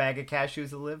you need a bag of cashews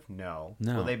to live? No.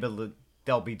 No. Well,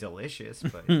 they'll be delicious,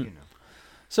 but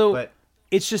So But-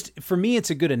 it's just for me, it's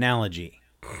a good analogy,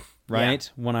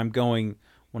 right? When I'm going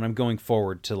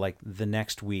forward to like the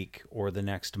next week or the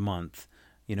next month,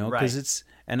 because Right. it's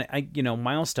and I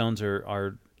milestones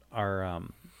are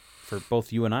for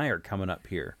both you and I are coming up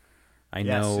here. I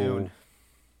Yeah, know soon.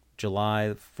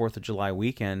 July 4th of July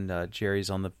weekend. Jerry's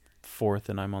on the 4th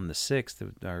and I'm on the 6th.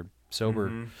 Our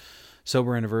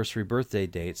sober anniversary birthday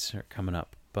dates are coming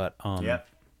up, but Yep.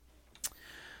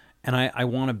 and I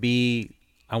want to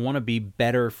be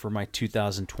better for my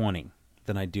 2020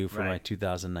 than I do for my Right.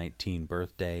 2019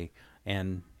 birthday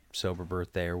and sober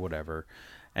birthday or whatever.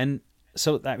 And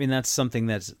so that's something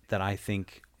that I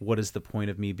think, what is the point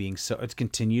of me being it's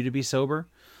continue to be sober?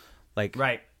 Like,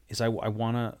 Right. is I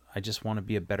just want to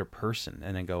be a better person.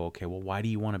 And then go, okay, well, why do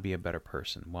you want to be a better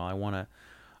person? Well, I want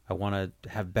to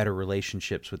have better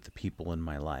relationships with the people in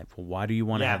my life. Well, why do you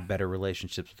want to Yeah. have better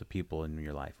relationships with the people in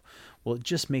your life? Well, it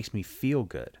just makes me feel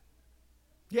good.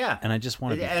 Yeah. And I just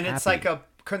want to be And it's happy. like a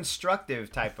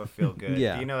constructive type of feel good.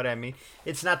 Yeah. You know what I mean?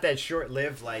 It's not that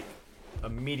short-lived, like,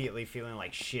 immediately feeling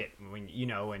like shit when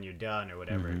you're done or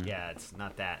whatever. Mm-hmm. Yeah, it's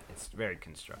not that. It's very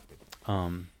constructive.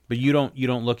 But you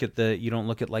don't look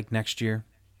at like next year.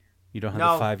 You don't have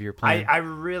No, a 5-year plan. I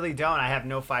really don't. I have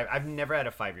no I've never had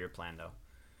a 5-year plan though.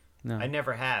 No. I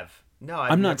never have. No,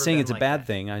 I'm not never saying been it's a like bad that.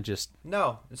 thing. I just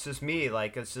No, it's just me.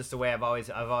 Like, it's just the way I've always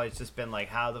just been like,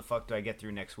 how the fuck do I get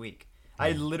through next week?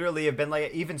 I literally have been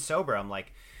like, even sober, I'm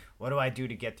like, what do I do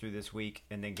to get through this week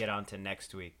and then get on to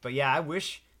next week? But yeah, I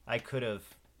wish I could have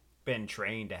been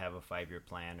trained to have a 5-year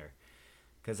plan, or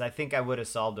because I think I would have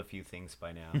solved a few things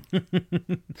by now.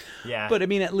 Yeah. But I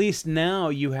mean, at least now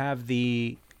you have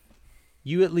the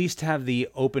you at least have the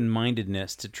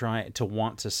open-mindedness to try to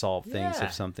want to solve things Yeah,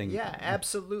 if something. yeah,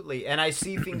 absolutely. And I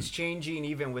see things changing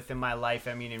even within my life.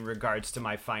 I mean, in regards to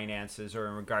my finances, or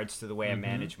in regards to the way I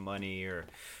manage money, or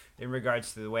in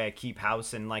regards to the way I keep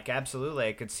house. And like, absolutely,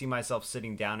 I could see myself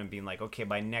sitting down and being like, okay,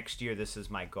 by next year, this is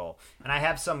my goal. And I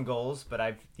have some goals, but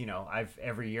I've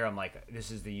every year I'm like, this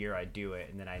is the year I do it.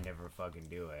 And then I never fucking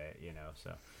do it,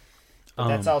 so. But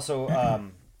that's also,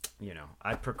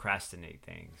 I procrastinate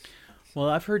things. Well,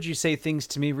 I've heard you say things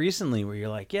to me recently where you're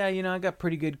like, yeah, I got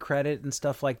pretty good credit and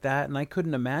stuff like that. And I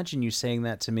couldn't imagine you saying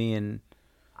that to me. And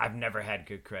I've never had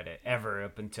good credit ever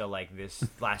up until like this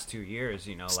last 2 years,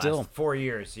 Still. last 4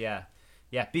 years. Yeah.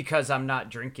 Yeah. Because I'm not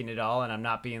drinking at all. And I'm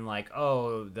not being like,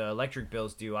 oh, the electric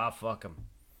bill's due. I'll fuck them.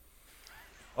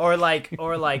 Or like,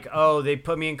 oh, they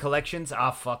put me in collections.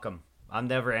 I'll fuck them. I'm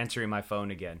never answering my phone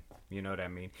again. You know what I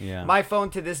mean? Yeah. My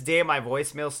phone to this day, my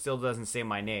voicemail still doesn't say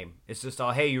my name. It's just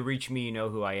all, hey, you reach me, you know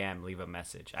who I am. Leave a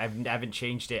message. I haven't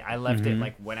changed it. I left it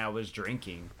like when I was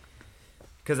drinking.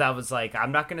 Because I was like,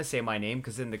 I'm not going to say my name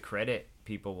because then the credit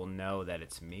people will know that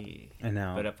it's me. I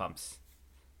know. But if I'm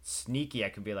sneaky, I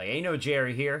could be like, ain't no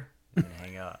Jerry here. And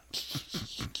hang up.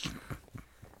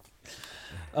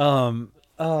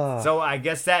 So I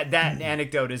guess that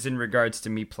anecdote is in regards to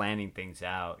me planning things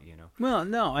out, Well,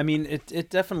 no, I mean it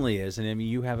definitely is, and I mean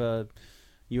you have a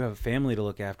family to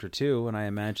look after too, and I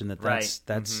imagine that's right.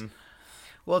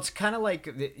 Well, it's kind of like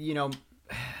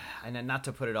and not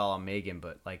to put it all on Megan,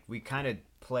 but like we kind of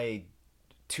play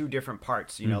two different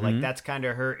parts, like that's kind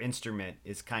of her instrument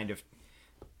is kind of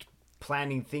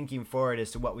planning, thinking forward as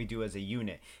to what we do as a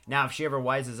unit. Now, if she ever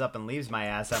wises up and leaves my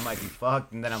ass, I might be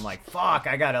fucked, and then I'm like, fuck,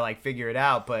 I gotta like figure it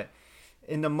out. But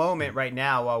in the moment right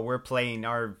now, while we're playing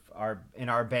our in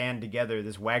our band together,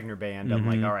 this Wagner band, I'm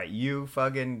like, all right, you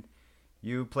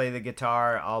play the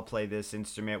guitar, I'll play this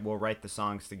instrument, we'll write the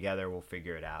songs together, we'll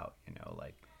figure it out,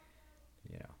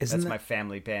 that's my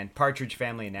family band. Partridge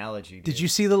Family analogy, dude. Did you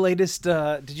see the latest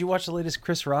did you watch the latest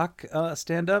Chris Rock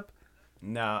stand-up?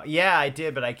 No. Yeah, I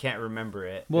did, but I can't remember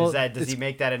it. Well, does he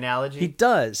make that analogy? He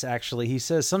does, actually. He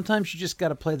says sometimes you just got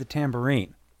to play the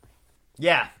tambourine.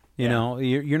 Yeah. You're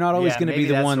not always going to be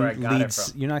the one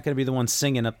leads. You're not going to be the one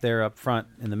singing up there up front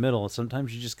in the middle.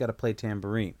 Sometimes you just got to play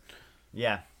tambourine.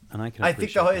 Yeah. And I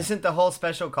think isn't the whole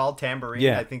special called Tambourine?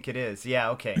 Yeah. I think it is.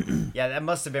 Yeah, okay. Yeah, that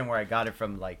must have been where I got it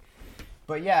from.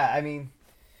 But yeah, I mean,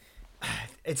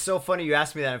 it's so funny you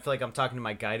asked me that. I feel like I'm talking to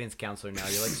my guidance counselor now.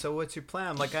 You're like, so what's your plan?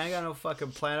 I'm like, I ain't got no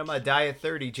fucking plan. I'm going to die at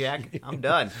 30, Jack. I'm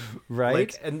done.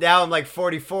 Right? And now I'm like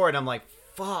 44, and I'm like,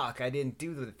 fuck, I didn't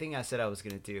do the thing I said I was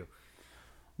going to do.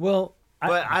 Well,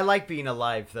 but I like being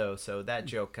alive, though, so that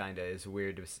joke kind of is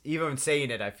weird. Even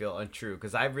saying it, I feel untrue,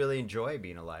 because I really enjoy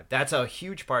being alive. That's a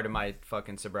huge part of my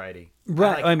fucking sobriety.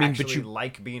 Right. I actually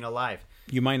like being alive.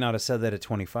 You might not have said that at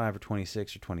 25 or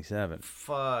 26 or 27.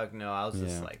 Fuck no, I was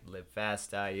just like, live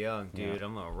fast, die young, dude. Yeah.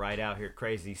 I'm gonna ride out here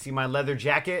crazy. See my leather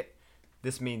jacket?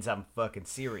 This means I'm fucking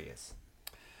serious.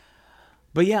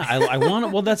 But yeah, I want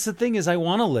to. Well, that's the thing is, I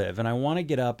want to live and I want to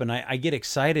get up and I get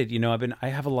excited. I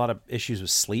have a lot of issues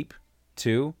with sleep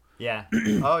too. Yeah.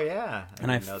 Oh yeah. And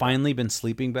I've finally been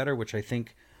sleeping better, which I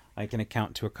think I can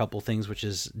account to a couple things, which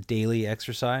is daily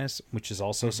exercise, which is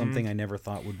also something I never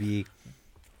thought would be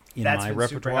in That's my been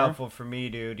repertoire. Super helpful for me,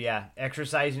 dude. Yeah,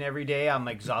 exercising every day. I'm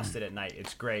exhausted at night.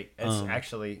 It's great. It's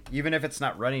actually, even if it's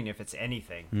not running, if it's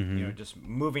anything, just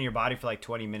moving your body for like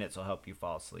 20 minutes will help you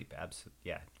fall asleep. Absolutely,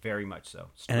 yeah, very much so.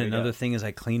 And another thing is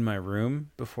I clean my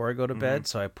room before I go to bed.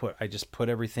 So I just put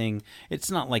everything.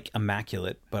 It's not like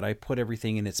immaculate, but I put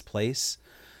everything in its place.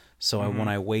 So when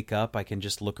I wake up, I can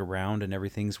just look around and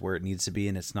everything's where it needs to be,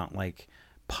 and it's not like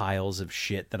piles of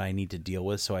shit that I need to deal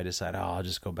with. So I decide, I'll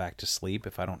just go back to sleep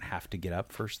if I don't have to get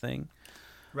up first thing.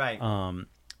 Right.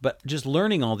 But just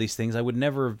learning all these things, I would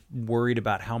never have worried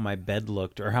about how my bed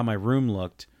looked or how my room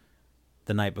looked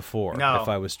the night before if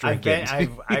I was drinking. I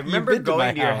remember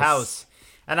going to your house,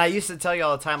 and I used to tell you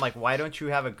all the time, like, why don't you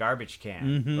have a garbage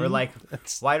can? Or like,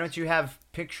 why don't you have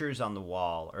pictures on the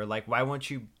wall? Or like, why won't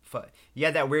you... You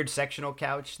had that weird sectional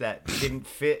couch that didn't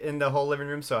fit in the whole living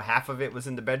room, so half of it was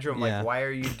in the bedroom. Yeah. Like, why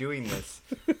are you doing this?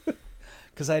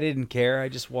 Because I didn't care. I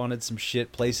just wanted some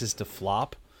shit places to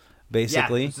flop,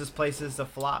 basically. Yeah, it's just places to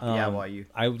flop.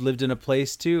 I lived in a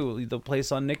place, too, the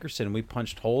place on Nickerson. We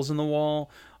punched holes in the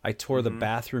wall. I tore the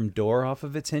bathroom door off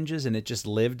of its hinges, and it just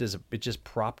it just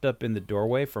propped up in the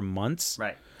doorway for months.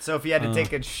 Right. So if you had to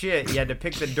take a shit, you had to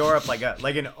pick the door up like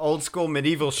an old school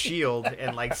medieval shield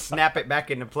and like snap it back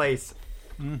into place.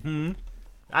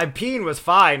 Peeing was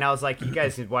fine. I was like, you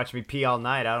guys can watch me pee all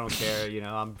night. I don't care.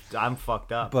 I'm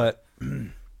fucked up. But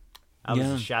I was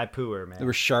a shy pooer, man. There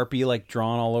was Sharpie like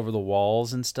drawn all over the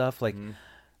walls and stuff. Like,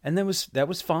 and that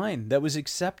was fine. That was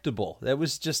acceptable. That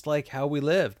was just like how we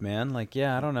lived, man. Like,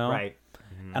 yeah, I don't know. Right.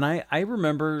 And I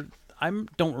remember,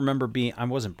 don't remember I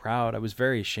wasn't proud. I was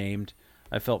very ashamed.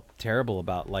 I felt terrible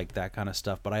about like that kind of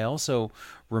stuff. But I also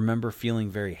remember feeling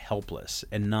very helpless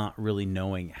and not really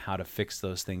knowing how to fix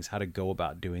those things, how to go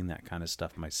about doing that kind of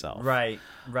stuff myself. Right.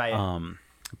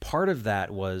 Part of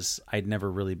that was I'd never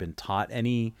really been taught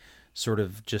any sort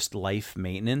of just life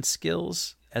maintenance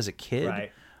skills as a kid.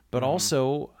 Right. But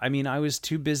also, I mean, I was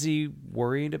too busy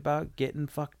worried about getting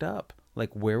fucked up.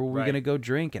 Like, where were we going to go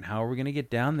drink, and how are we going to get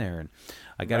down there? And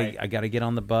I gotta get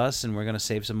on the bus, and we're going to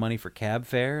save some money for cab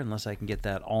fare, unless I can get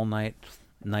that all night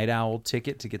owl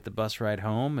ticket to get the bus ride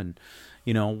home. And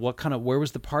you know, where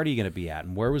was the party going to be at,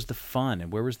 and where was the fun,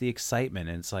 and where was the excitement?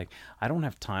 And it's like, I don't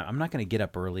have time. I'm not going to get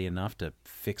up early enough to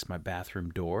fix my bathroom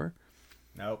door.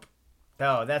 Nope.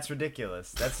 No, that's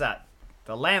ridiculous. That's not.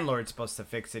 The landlord's supposed to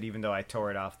fix it, even though I tore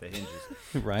it off the hinges.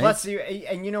 Right. Plus,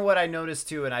 you know what I noticed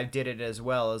too, and I did it as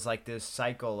well, is like this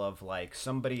cycle of like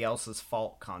somebody else's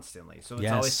fault constantly. So it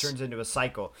always turns into a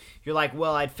cycle. You're like,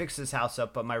 well, I'd fix this house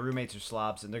up, but my roommates are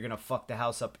slobs, and they're gonna fuck the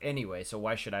house up anyway. So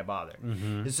why should I bother?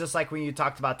 It's just like when you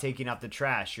talked about taking out the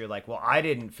trash. You're like, well, I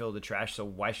didn't fill the trash, so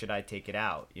why should I take it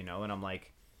out? You know, and I'm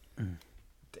like.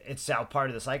 It's now part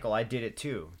of the cycle. I did it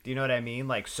too. Do you know what I mean?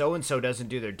 Like, so-and-so doesn't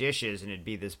do their dishes, and it'd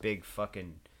be this big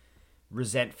fucking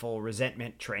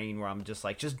resentment train where I'm just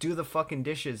like, just do the fucking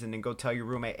dishes and then go tell your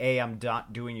roommate, hey, I'm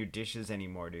not doing your dishes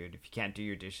anymore, dude. If you can't do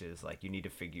your dishes, like, you need to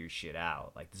figure your shit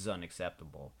out. Like, this is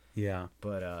unacceptable. Yeah.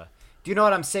 But, do you know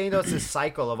what I'm saying, though? It's this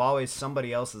cycle of always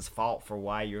somebody else's fault for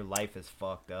why your life is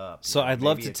fucked up. So I'd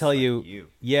love to tell you,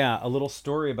 a little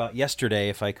story about yesterday,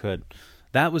 if I could.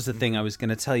 That was the thing I was going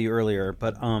to tell you earlier.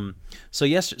 But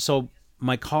so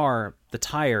my car,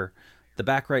 the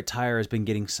back right tire has been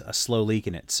getting a slow leak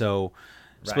in it. So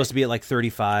it's supposed to be at like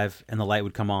 35, and the light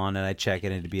would come on, and I'd check it,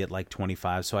 and it'd be at like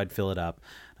 25. So I'd fill it up.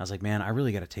 I was like, man, I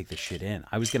really got to take this shit in.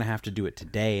 I was going to have to do it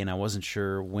today, and I wasn't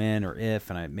sure when or if,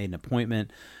 and I made an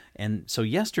appointment. And so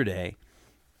yesterday,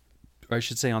 or I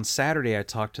should say on Saturday, I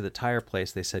talked to the tire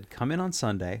place. They said, come in on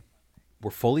Sunday.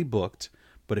 We're fully booked,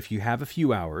 but if you have a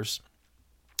few hours,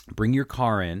 bring your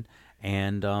car in,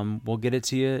 and we'll get it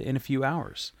to you in a few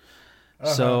hours.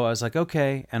 So I was like,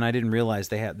 okay. And I didn't realize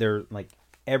they're like,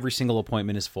 every single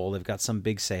appointment is full. They've got some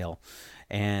big sale.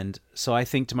 And so I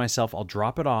think to myself, I'll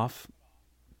drop it off.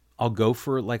 I'll go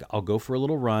for a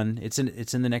little run. It's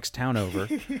in the next town over,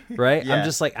 right? Yeah. I'm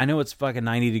just like, I know it's fucking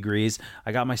 90 degrees.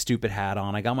 I got my stupid hat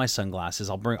on. I got my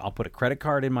sunglasses. I'll put a credit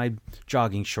card in my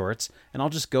jogging shorts, and I'll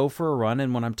just go for a run.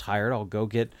 And when I'm tired, I'll go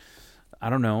get, I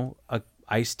don't know, a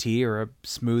iced tea or a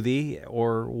smoothie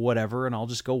or whatever, and I'll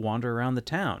just go wander around the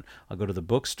town. I'll go to the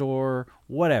bookstore,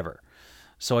 whatever.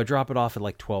 So I drop it off at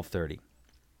like 12:30.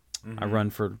 I run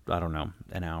for, I don't know,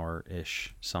 an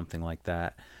hour-ish, something like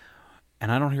that.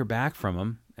 And I don't hear back from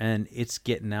him. And it's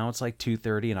like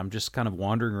 2:30, and I'm just kind of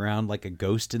wandering around like a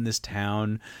ghost in this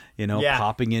town,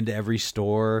 popping into every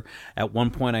store. At one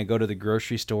point, I go to the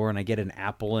grocery store, and I get an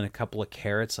apple and a couple of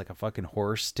carrots, like a fucking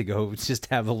horse, to go just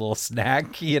have a little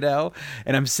snack, And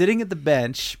I'm sitting at the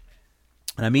bench,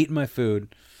 and I'm eating my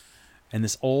food, and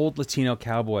this old Latino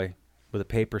cowboy with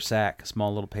a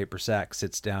small little paper sack,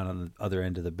 sits down on the other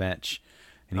end of the bench,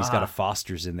 and he's got a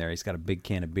Foster's in there. He's got a big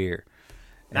can of beer.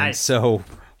 Nice. And so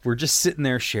we're just sitting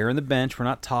there sharing the bench. We're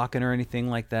not talking or anything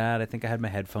like that. I think I had my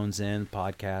headphones in,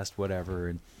 podcast,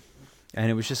 whatever. And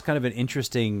it was just kind of an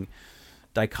interesting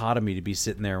dichotomy to be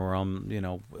sitting there where I'm,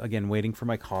 again, waiting for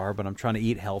my car, but I'm trying to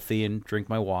eat healthy and drink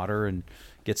my water and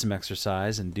get some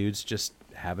exercise. And dude's just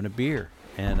having a beer.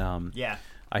 And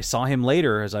I saw him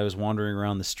later as I was wandering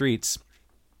around the streets.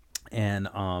 And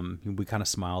we kind of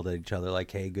smiled at each other like,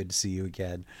 hey, good to see you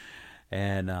again.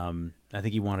 And I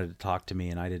think he wanted to talk to me,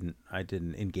 and I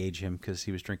didn't engage him because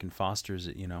he was drinking Foster's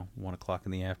at 1:00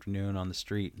 in the afternoon on the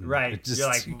street. And right, you're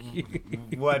like,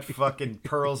 what fucking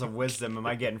pearls of wisdom am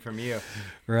I getting from you?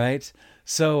 Right.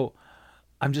 So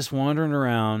I'm just wandering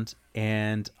around,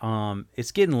 and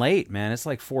it's getting late, man. It's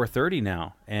like 4:30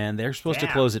 now, and they're supposed to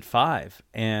close at 5.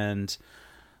 And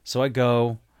so I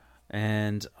go,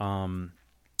 and I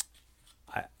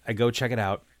go check it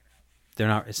out.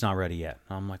 It's not ready yet.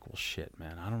 I'm like, well, shit,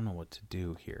 man, I don't know what to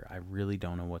do here. I really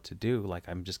don't know what to do. Like,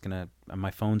 my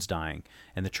phone's dying,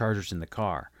 and the charger's in the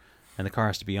car, and the car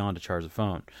has to be on to charge the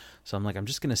phone. So I'm like, I'm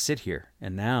just going to sit here.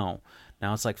 And now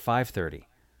it's like 5:30. And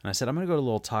I said, I'm going to go to a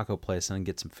little taco place and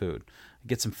get some food.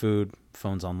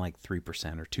 Phone's on like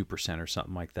 3% or 2% or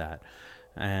something like that.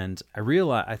 And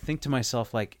I think to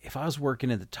myself, like, if I was working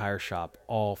at the tire shop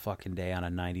all fucking day on a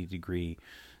 90-degree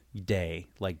day,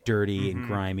 like dirty and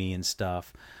grimy and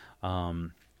stuff.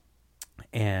 One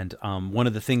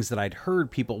of the things that I'd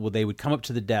heard people, they would come up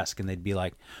to the desk and they'd be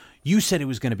like, you said it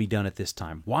was going to be done at this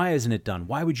time. Why isn't it done?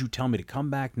 Why would you tell me to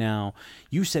come back now?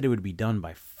 You said it would be done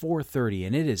by 4:30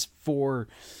 and it is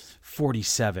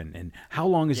 4:47. And how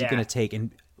long is it going to take?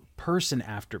 And person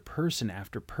after person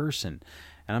after person.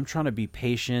 And I'm trying to be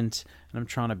patient and I'm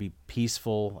trying to be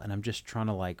peaceful and I'm just trying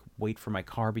to like wait for my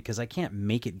car because I can't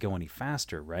make it go any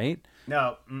faster, right?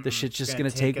 No. The shit's just going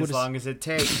to take as long as it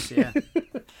takes. Yeah.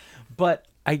 But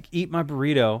I eat my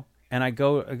burrito and I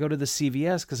go to the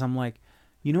CVS because I'm like,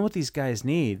 you know what these guys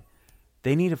need?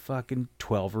 They need a fucking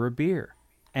 12 or a beer.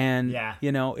 And,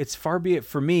 you know, it's far be it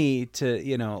for me to,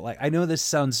 you know, like, I know this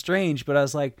sounds strange, but I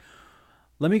was like,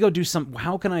 let me go do some,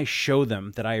 how can I show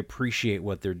them that I appreciate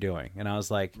what they're doing? And I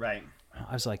was like,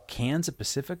 cans of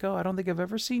Pacifico? I don't think I've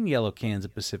ever seen yellow cans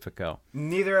of Pacifico.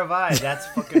 Neither have I. That's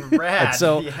fucking rad. And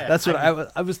so that's what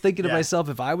I was thinking to myself.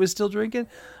 If I was still drinking,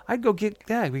 I'd go get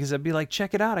that because I'd be like,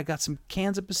 check it out. I got some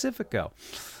cans of Pacifico.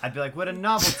 I'd be like, what a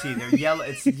novelty. They're yellow.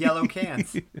 It's yellow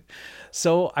cans.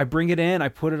 So I bring it in. I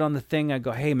put it on the thing. I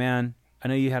go, hey, man, I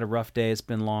know you had a rough day. It's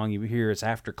been long. You're here. It's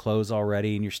after close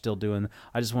already, and you're still doing.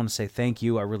 I just want to say thank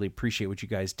you. I really appreciate what you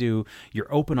guys do.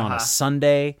 You're open on a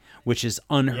Sunday, which is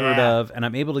unheard of, and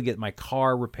I'm able to get my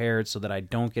car repaired so that I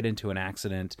don't get into an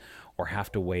accident or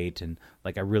have to wait. And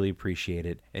like, I really appreciate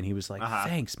it. And he was like,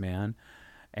 thanks, man.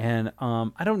 And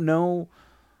I don't know.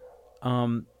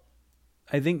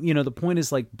 I think, you know, the point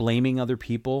is like blaming other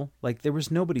people. Like there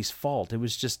was nobody's fault. It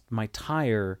was just my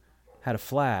tire had a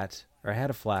flat. Or I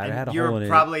had a flat. And I had a hole in it. You're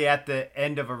probably at the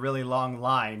end of a really long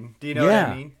line. Do you know what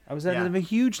I mean? I was at the end of a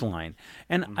huge line.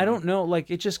 And I don't know, like,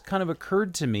 it just kind of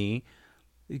occurred to me,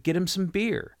 get him some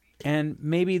beer. And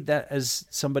maybe that, as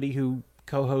somebody who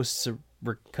co-hosts a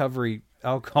recovery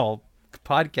alcohol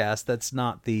podcast, that's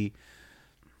not the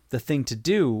thing to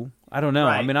do. I don't know.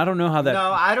 Right. I mean, I don't know how that...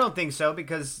 No, I don't think so,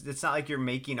 because it's not like you're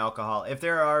making alcohol. If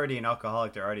they're already an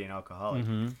alcoholic, they're already an alcoholic.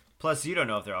 Plus, you don't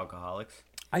know if they're alcoholics.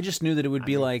 I just knew that it would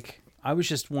be like... I was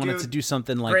just wanted to do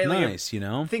something like nice, you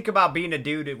know? Think about being a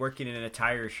dude working in a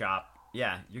tire shop.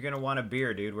 Yeah, you're going to want a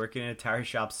beer, dude. Working in a tire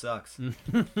shop sucks.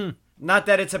 Not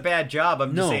that it's a bad job.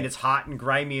 I'm just saying it's hot and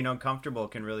grimy and uncomfortable.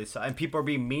 It can really suck. And people are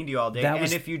being mean to you all day.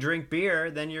 And if you drink beer,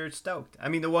 then you're stoked. I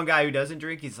mean, the one guy who doesn't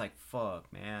drink, he's like, fuck,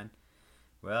 man.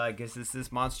 Well, I guess it's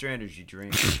this Monster Energy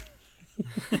drink.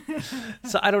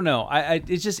 So I don't know.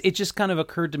 It just kind of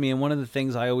occurred to me, and one of the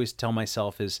things I always tell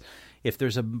myself is, if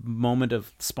there's a moment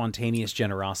of spontaneous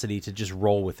generosity, to just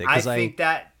roll with it. I think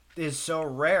that is so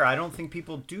rare. I don't think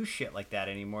people do shit like that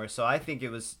anymore. So I think it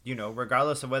was, you know,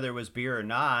 regardless of whether it was beer or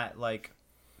not, like,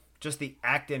 just the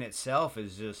act in itself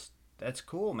is just, that's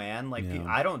cool, man. Like,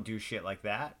 I don't do shit like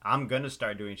that. I'm gonna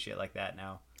start doing shit like that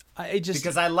now.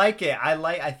 Because I like it.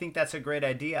 I think that's a great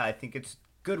idea. I think it's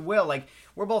goodwill. Like,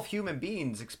 we're both human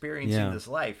beings experiencing this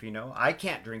life, you know. I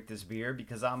can't drink this beer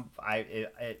because I'm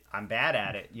bad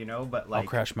at it, you know. But like, I'll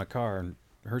crash my car and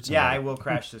hurt somebody. Yeah, I will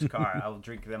crash this car. I will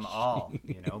drink them all,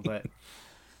 you know. But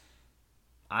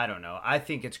I don't know. I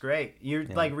think it's great. You're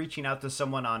like reaching out to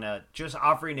someone on just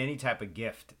offering any type of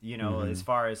gift, you know, as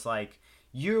far as like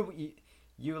you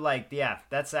like,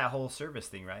 that's that whole service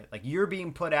thing, right? Like, you're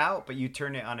being put out, but you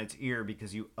turn it on its ear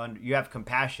because you have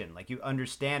compassion. Like, you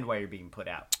understand why you're being put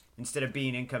out. Instead of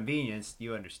being inconvenienced,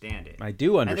 you understand it. I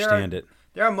do understand it.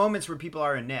 There are moments where people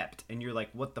are inept, and you're like,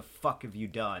 what the fuck have you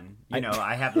done? You know,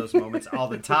 I have those moments all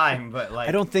the time, but like...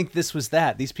 I don't think this was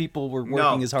that. These people were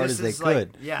working as hard as they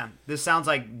could. This sounds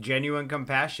like genuine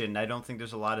compassion. I don't think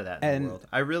there's a lot of that in the world.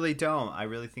 I really don't. I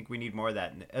really think we need more of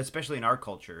that, especially in our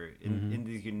culture, in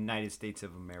the United States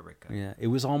of America. Yeah, it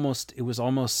was almost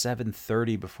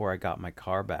 7:30 before I got my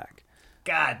car back.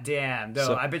 God damn, though.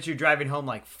 So, I bet you're driving home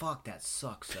like, fuck, that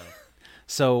sucks, though.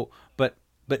 So,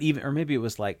 but even, or maybe it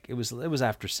was like, it was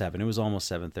after 7. It was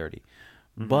almost 7:30.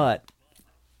 But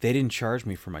they didn't charge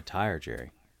me for my tire,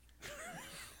 Jerry.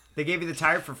 They gave you the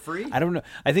tire for free? I don't know.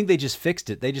 I think they just fixed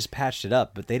it. They just patched it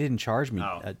up, but they didn't charge me.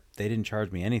 They didn't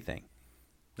charge me anything.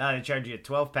 No, they charged you a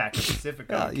 12-pack of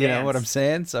Pacifico. You know what I'm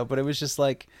saying? So, but it was just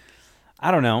like,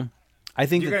 I don't know. I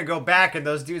think you're going to go back and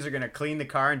those dudes are going to clean the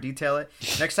car and detail it.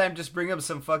 Next time, just bring them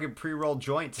some fucking pre-rolled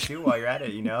joints too while you're at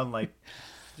it, you know? Like,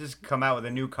 just come out with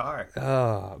a new car.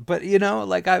 But, you know,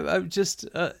 like, I just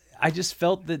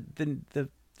felt the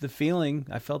feeling.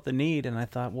 I felt the need, and I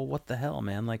thought, well, what the hell,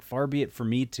 man? Like, far be it for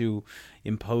me to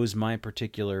impose my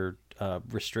particular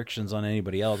restrictions on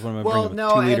anybody else. What am I bringing a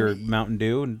 2-liter Mountain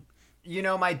Dew? And you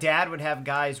know, my dad would have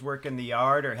guys work in the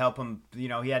yard or help him. You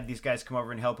know, he had these guys come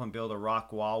over and help him build a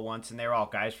rock wall once, and they were all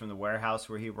guys from the warehouse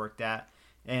where he worked at.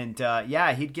 And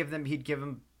he'd give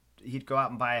them he'd go out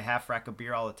and buy a half rack of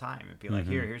beer all the time and be like,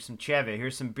 here's some Cheve,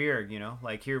 here's some beer, you know,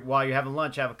 like here while you're having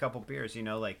lunch, have a couple beers, you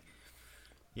know, like,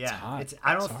 yeah,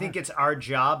 I don't think it's our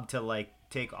job to like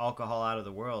take alcohol out of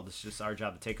the world. It's just our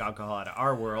job to take alcohol out of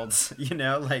our worlds, you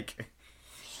know, like.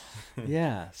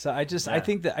 Yeah. So I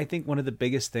think one of the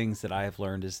biggest things that I have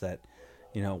learned is that,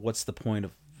 you know, what's the point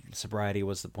of sobriety?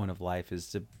 What's the point of life is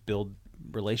to build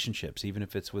relationships, even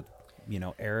if it's with, you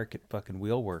know, Eric at fucking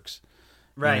Wheelworks.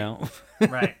 Right. You know?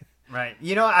 Right.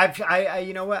 You know, I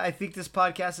you know what? I think this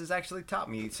podcast has actually taught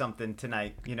me something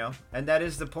tonight, you know? And that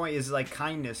is the point, is like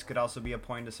kindness could also be a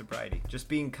point of sobriety. Just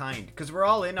being kind. Because we're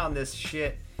all in on this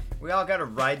shit. We all got to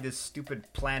ride this stupid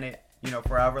planet, you know,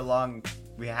 for however long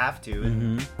we have to.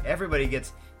 And everybody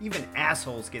gets, even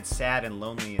assholes get sad and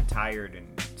lonely and tired and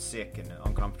sick and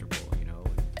uncomfortable, you know?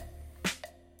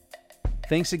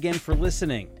 Thanks again for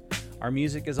listening. Our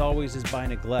music, as always, is by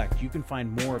Neglect. You can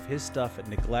find more of his stuff at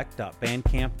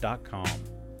neglect.bandcamp.com.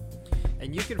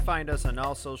 And you can find us on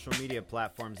all social media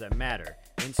platforms that matter: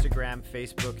 Instagram,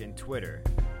 Facebook, and Twitter.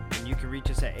 And you can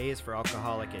reach us at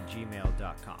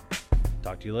aisforalcoholic@gmail.com.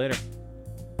 Talk to you later.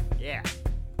 Yeah.